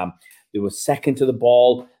 West Ham. They were second to the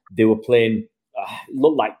ball. They were playing,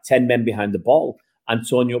 looked like 10 men behind the ball.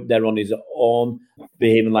 Antonio up there on his own,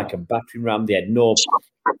 behaving like a battering ram. They had no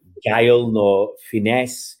guile, no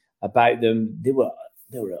finesse about them. They were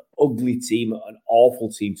an ugly team, an awful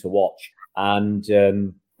team to watch. And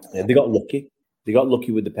they got lucky. They got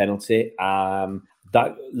lucky with the penalty.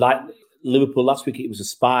 That, like Liverpool last week, it was a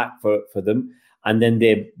spark for them. And then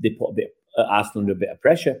they put Arsenal under a bit of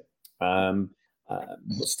pressure. But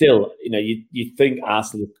still, you think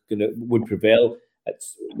Arsenal would prevail.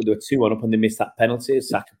 They were 2-1 up and they missed that penalty.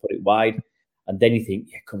 Saka put it wide. And then you think,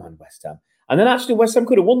 yeah, come on, West Ham. And then actually West Ham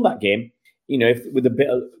could have won that game, if with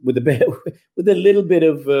a little bit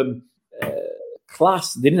of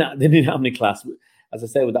class. They didn't have any class. As I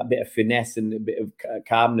say, with that bit of finesse and a bit of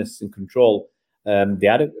calmness and control, they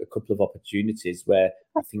had a couple of opportunities where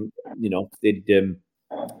I think, they'd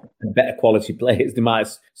better quality players. They might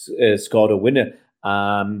have scored a winner.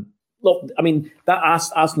 Look, I mean, that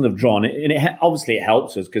Arsenal have drawn it, and obviously it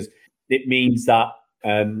helps us because it means that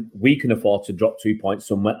we can afford to drop 2 points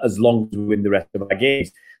somewhere as long as we win the rest of our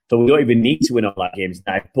games. So we don't even need to win all our games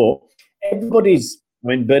now. But Bernard's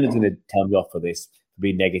going to tell me off for this, to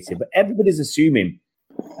be negative, but everybody's assuming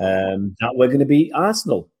that we're going to beat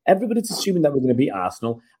Arsenal. Everybody's assuming that we're going to beat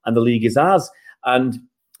Arsenal and the league is ours. And,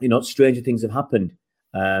 stranger things have happened.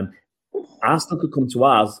 Arsenal could come to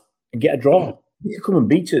ours and get a draw. They could come and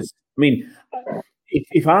beat us. I mean,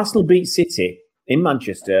 if Arsenal beat City in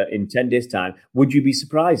Manchester in 10 days' time, would you be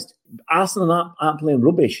surprised? Arsenal aren't playing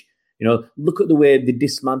rubbish. Look at the way they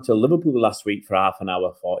dismantled Liverpool last week for half an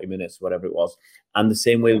hour, 40 minutes, whatever it was. And the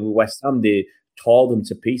same way with West Ham, they tore them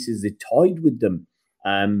to pieces. They toyed with them.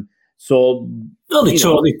 They tore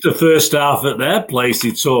the first half at their place.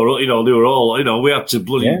 They tore, they were all, we had to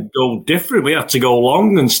go different. We had to go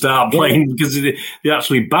long and start playing because they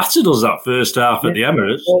actually battered us that first half at the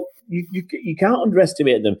Emirates. Well, you can't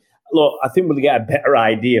underestimate them. Look, I think we'll get a better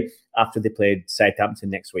idea after they played Southampton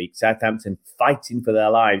next week. Southampton fighting for their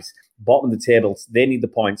lives, bottom of the table. They need the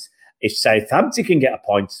points. If Southampton can get a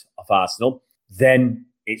point off Arsenal, then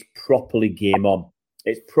it's properly game on.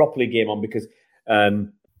 It's properly game on because,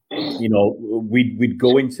 we'd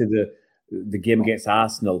go into the game against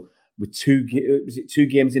Arsenal with two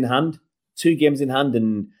games in hand? 2 games in hand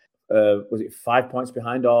and was it 5 points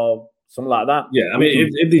behind or something like that? Yeah, I mean,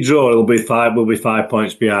 if they draw, we'll be 5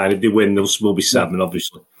 points behind. If they win, we'll be 7,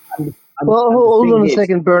 obviously. Well, hold on a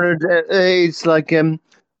second, Bernard. It's like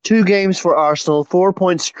 2 games for Arsenal, 4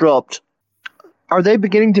 points dropped. Are they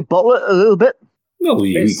beginning to bottle it a little bit? Well,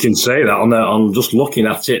 you can say that on just looking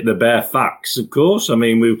at it, the bare facts, of course. I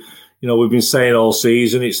mean, we've been saying all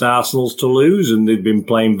season it's Arsenal's to lose, and they've been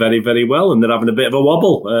playing very, very well, and they're having a bit of a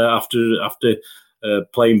wobble after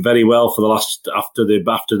playing very well for the last after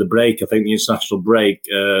the break. I think the international break,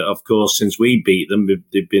 of course, since we beat them,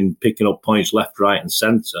 they've been picking up points left, right, and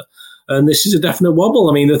centre. And this is a definite wobble.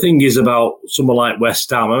 I mean, the thing is about someone like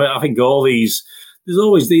West Ham. I mean, I think all these. There's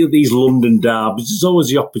always these London derbies. There's always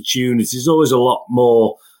the opportunities. There's always a lot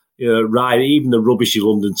more. Right, even the rubbishy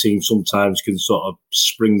London team sometimes can sort of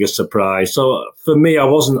spring a surprise. So for me, I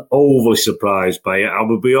wasn't overly surprised by it. I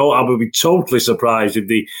would be totally surprised if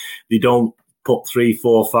they don't put 3,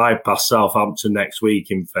 4, 5 past Southampton next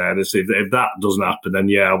week. In fairness, if that doesn't happen, then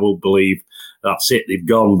I will believe that's it. They've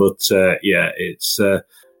gone. But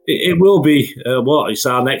it will be it's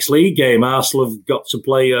our next league game. Arsenal have got to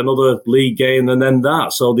play another league game and then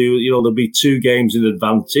that. So there'll be 2 games in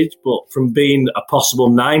advantage. But from being a possible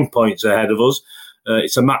 9 points ahead of us,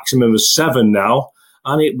 it's a maximum of 7 now.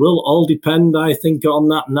 And it will all depend, I think, on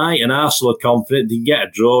that night. And Arsenal are confident they can get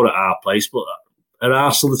a draw at our place. But are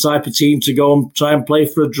Arsenal the type of team to go and try and play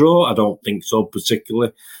for a draw? I don't think so,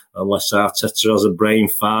 particularly, unless Arteta has a brain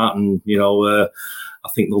fart. And, I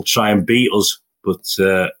think they'll try and beat us. But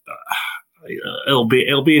it'll be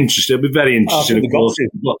interesting. It'll be very interesting.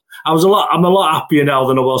 But I'm a lot happier now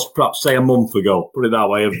than I was perhaps say a month ago. Put it that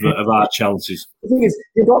way of our chances. The thing is,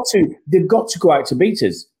 they've got to go out to beat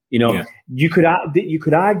us. You could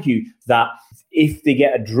argue that if they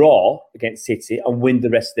get a draw against City and win the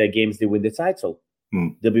rest of their games, they win the title.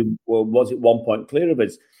 They'll be 1 point clear of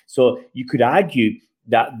us. So you could argue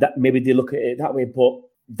that maybe they look at it that way, but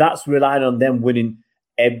that's relying on them winning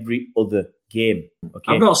every other game.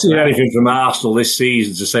 Okay? I've not seen anything from Arsenal this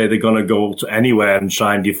season to say they're going to go to anywhere and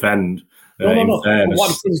try and defend. No. What I'm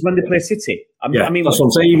saying is when they play City. I mean, that's what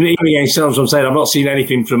I'm saying. Even against what I'm saying, I've not seen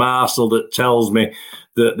anything from Arsenal that tells me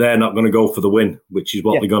that they're not going to go for the win, which is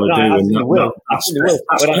what they're going to do. That's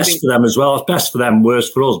best for them as well. It's best for them,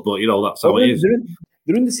 worse for us. But that's how it is.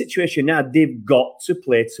 They're in the situation now. They've got to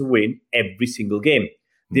play to win every single game.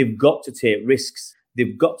 They've got to take risks.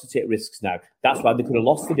 They've got to take risks now. That's why they could have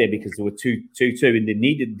lost today, because they were 2-2 and they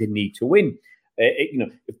need to win.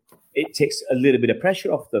 It takes a little bit of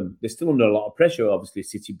pressure off them. They're still under a lot of pressure, obviously,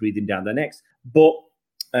 City breathing down their necks. But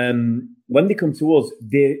when they come to us,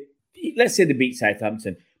 let's say they beat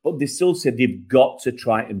Southampton, but they still said they've got to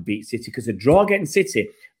try and beat City, because a draw against City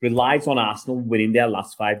relies on Arsenal winning their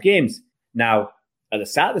last 5 games. Now, at the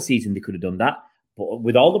start of the season, they could have done that. But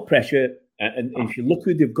with all the pressure, and if you look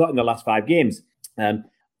who they've got in the last 5 games, 5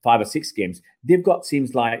 or 6 games, they've got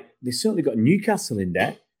teams like, they've certainly got Newcastle in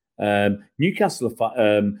there. Newcastle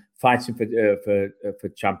are fighting for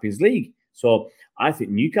Champions League. So I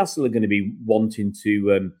think Newcastle are going to be wanting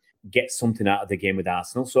to get something out of the game with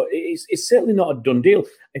Arsenal. So it's certainly not a done deal.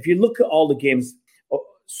 If you look at all the games,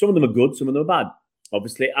 some of them are good, some of them are bad.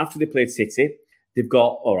 Obviously, after they played City, they've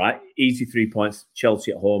got, all right, easy 3 points.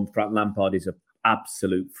 Chelsea at home. Frank Lampard is an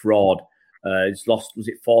absolute fraud. He's lost, was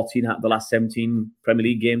it 14 out of the last 17 Premier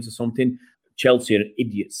League games or something? Chelsea are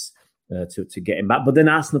idiots to get him back. But then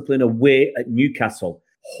Arsenal playing away at Newcastle,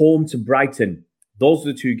 home to Brighton. Those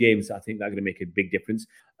are the 2 games I think that are going to make a big difference.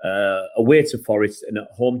 Away to Forest and at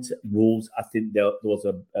home to Wolves, I think I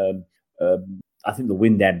think they'll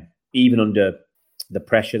win them, even under the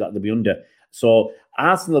pressure that they'll be under. So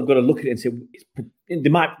Arsenal have got to look at it and say, they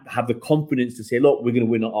might have the confidence to say, look, we're going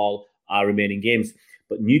to win all our remaining games.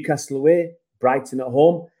 But Newcastle away, Brighton at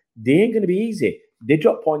home, they ain't going to be easy. They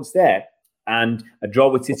drop points there, and a draw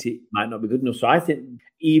with City might not be good enough. So I think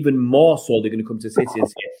even more so they're going to come to City and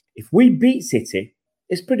say, if we beat City,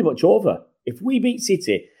 it's pretty much over. If we beat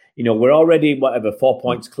City, we're already, 4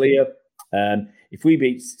 points clear. If we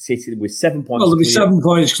beat City with 7 points there'll be 7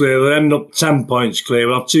 points clear. We'll end up 10 points clear.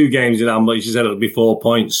 We'll have 2 games in hand, but she said it'll be 4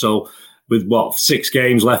 points. So with 6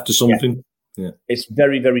 games left or something? Yeah. Yeah. It's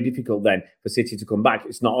very, very difficult then for City to come back.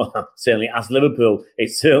 It's not, certainly as Liverpool,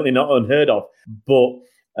 it's certainly not unheard of. But,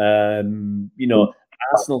 Arsenal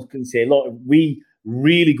can say, look, if we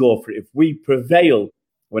really go for it, if we prevail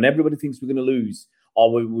when everybody thinks we're going to lose,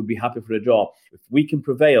 or we would be happy for a draw, if we can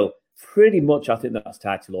prevail, pretty much I think that's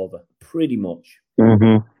title over. Pretty much.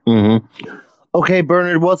 Mm-hmm. Mm-hmm. Okay,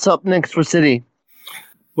 Bernard, what's up next for City?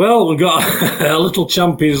 Well, we've got a little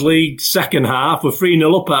Champions League second half. We're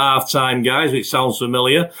 3-0 up at half-time, guys, which sounds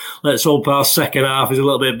familiar. Let's hope our second half is a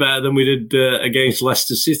little bit better than we did against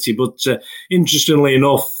Leicester City. But interestingly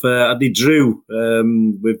enough, they drew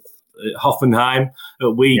with Hoffenheim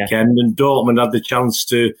at weekend, and Dortmund had the chance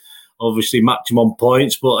to obviously match them on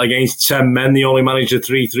points, but against 10 men, they only managed a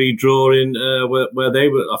 3-3 draw in where they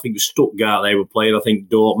were. I think Stuttgart they were playing. I think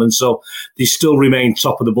Dortmund. So they still remain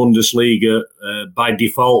top of the Bundesliga by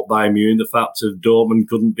default. Bayern Munich, the fact that Dortmund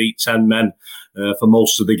couldn't beat 10 men for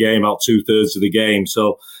most of the game, out 2/3 of the game.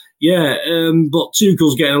 So. Yeah, but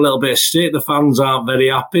Tuchel's getting a little bit of stick. The fans aren't very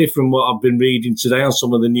happy from what I've been reading today on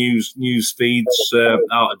some of the news feeds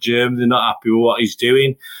out of Germany. They're not happy with what he's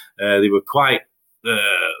doing. They were quite,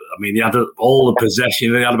 they had all the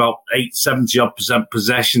possession. They had about 70-odd%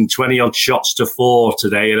 possession, 20-odd shots to 4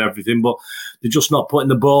 today and everything, but they're just not putting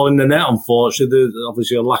the ball in the net, unfortunately. There's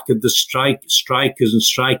obviously a lack of the strikers and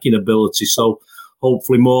striking ability, so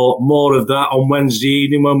hopefully more of that on Wednesday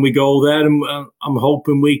evening when we go there. And I'm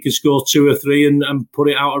hoping we can score 2 or 3 and put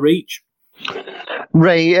it out of reach.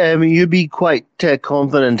 Ray, you'd be quite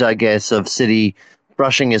confident, I guess, of City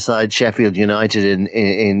brushing aside Sheffield United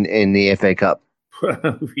in the FA Cup.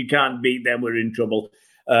 If we can't beat them, we're in trouble.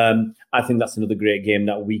 I think that's another great game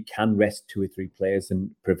that we can rest 2 or 3 players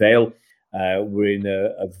and prevail. We're in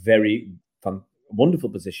a very wonderful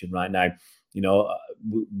position right now.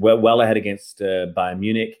 We're well ahead against Bayern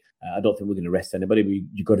Munich. I don't think we're going to rest anybody.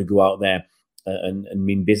 You've got to go out there and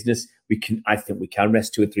mean business. I think we can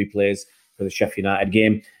rest 2 or 3 players for the Sheffield United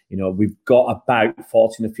game. We've got about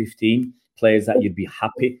 14 or 15 players that you'd be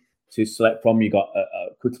happy to select from. You got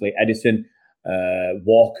quickly Edison,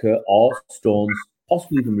 Walker, or Stones,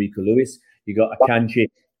 possibly even Rico Lewis. You got Akanji,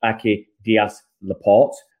 Ake, Diaz,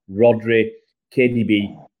 Laporte, Rodri,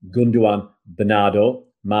 KDB, Gundogan, Bernardo,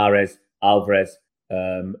 Mahrez, Alvarez,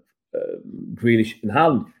 Grealish and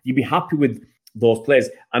Haaland. You'd be happy with those players.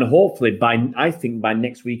 And hopefully by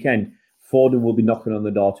next weekend, Foden will be knocking on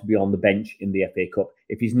the door to be on the bench in the FA Cup.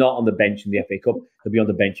 If he's not on the bench in the FA Cup, he'll be on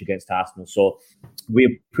the bench against Arsenal. So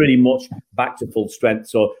we're pretty much back to full strength.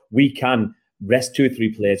 So we can rest 2 or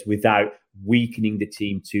 3 players without weakening the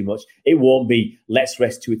team too much. It won't be, let's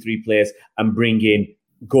rest 2 or 3 players and bring in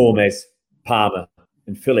Gomez, Palmer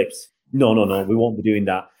and Phillips. No. We won't be doing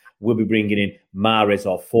that. We'll be bringing in Mahrez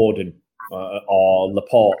or Foden or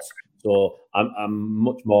Laporte. So I'm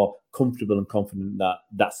much more comfortable and confident that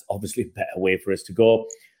that's obviously a better way for us to go.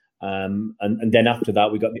 And then after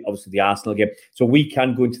that, we got obviously the Arsenal game. So we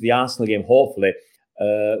can go into the Arsenal game, hopefully,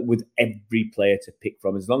 with every player to pick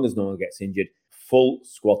from, as long as no one gets injured, full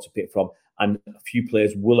squad to pick from. And a few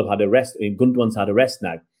players will have had a rest. I mean, Gundogan's had a rest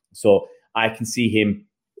now. So I can see him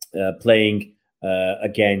playing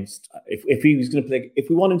against, if he was going to play, if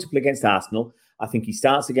we want him to play against Arsenal, I think he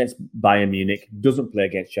starts against Bayern Munich, doesn't play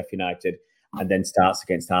against Sheffield United, and then starts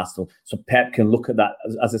against Arsenal. So Pep can look at that,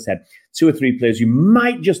 as I said, 2 or 3 players you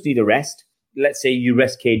might just need a rest. Let's say you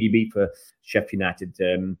rest KDB for Sheffield United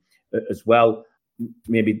as well.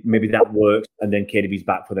 Maybe that works, and then KDB's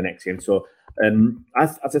back for the next game. So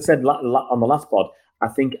as I said on the last pod, I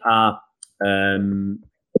think our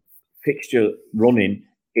fixture running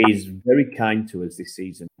is very kind to us this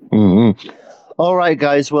season. Mm-hmm. All right,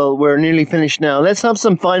 guys. Well, we're nearly finished now. Let's have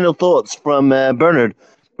some final thoughts from Bernard.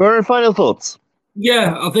 Bernard, final thoughts?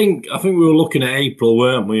 Yeah, I think we were looking at April,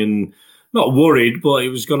 weren't we? And not worried, but it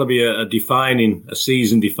was going to be a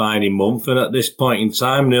season-defining month. And at this point in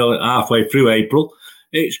time, nearly halfway through April,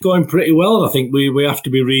 it's going pretty well. I think we have to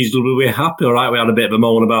be reasonably happy. All right, we had a bit of a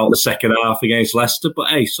moan about the second half against Leicester, but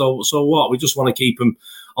hey, so what? We just want to keep them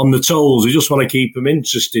on the toes. We just want to keep them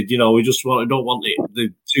interested. We don't want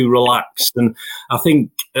it too relaxed. And I think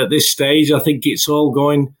at this stage, I think it's all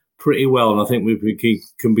going pretty well. And I think we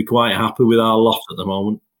can be quite happy with our lot at the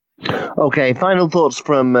moment. Okay, final thoughts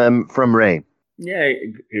from Ray. Yeah, I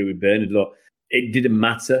agree with Bernard. Look, it didn't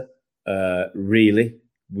matter, really.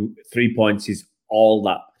 3 points is all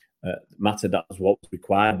that mattered. That was what was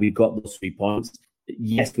required. We got those 3 points.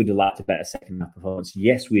 Yes, we'd have liked a better second half performance.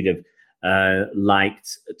 Yes, we'd have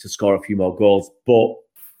liked to score a few more goals. But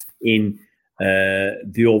in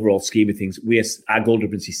the overall scheme of things, our goal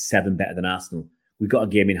difference is 7 better than Arsenal. We've got a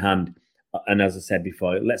game in hand. And as I said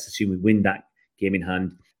before, let's assume we win that game in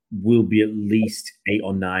hand. We'll be at least 8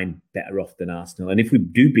 or 9 better off than Arsenal. And if we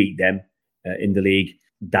do beat them in the league,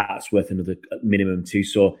 that's worth another minimum 2.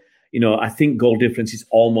 So, I think goal difference is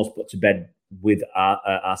almost put to bed with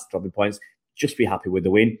our dropping points. Just be happy with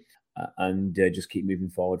the win and just keep moving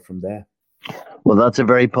forward from there. Well, that's a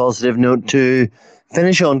very positive note to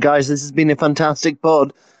finish on, guys. This has been a fantastic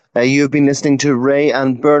pod. You've been listening to Ray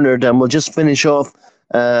and Bernard, and we'll just finish off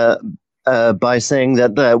by saying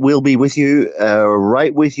that we'll be with you,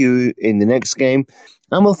 right with you in the next game.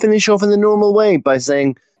 And we'll finish off in the normal way by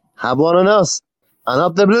saying, have one on us and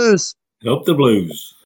up the Blues. Up the Blues.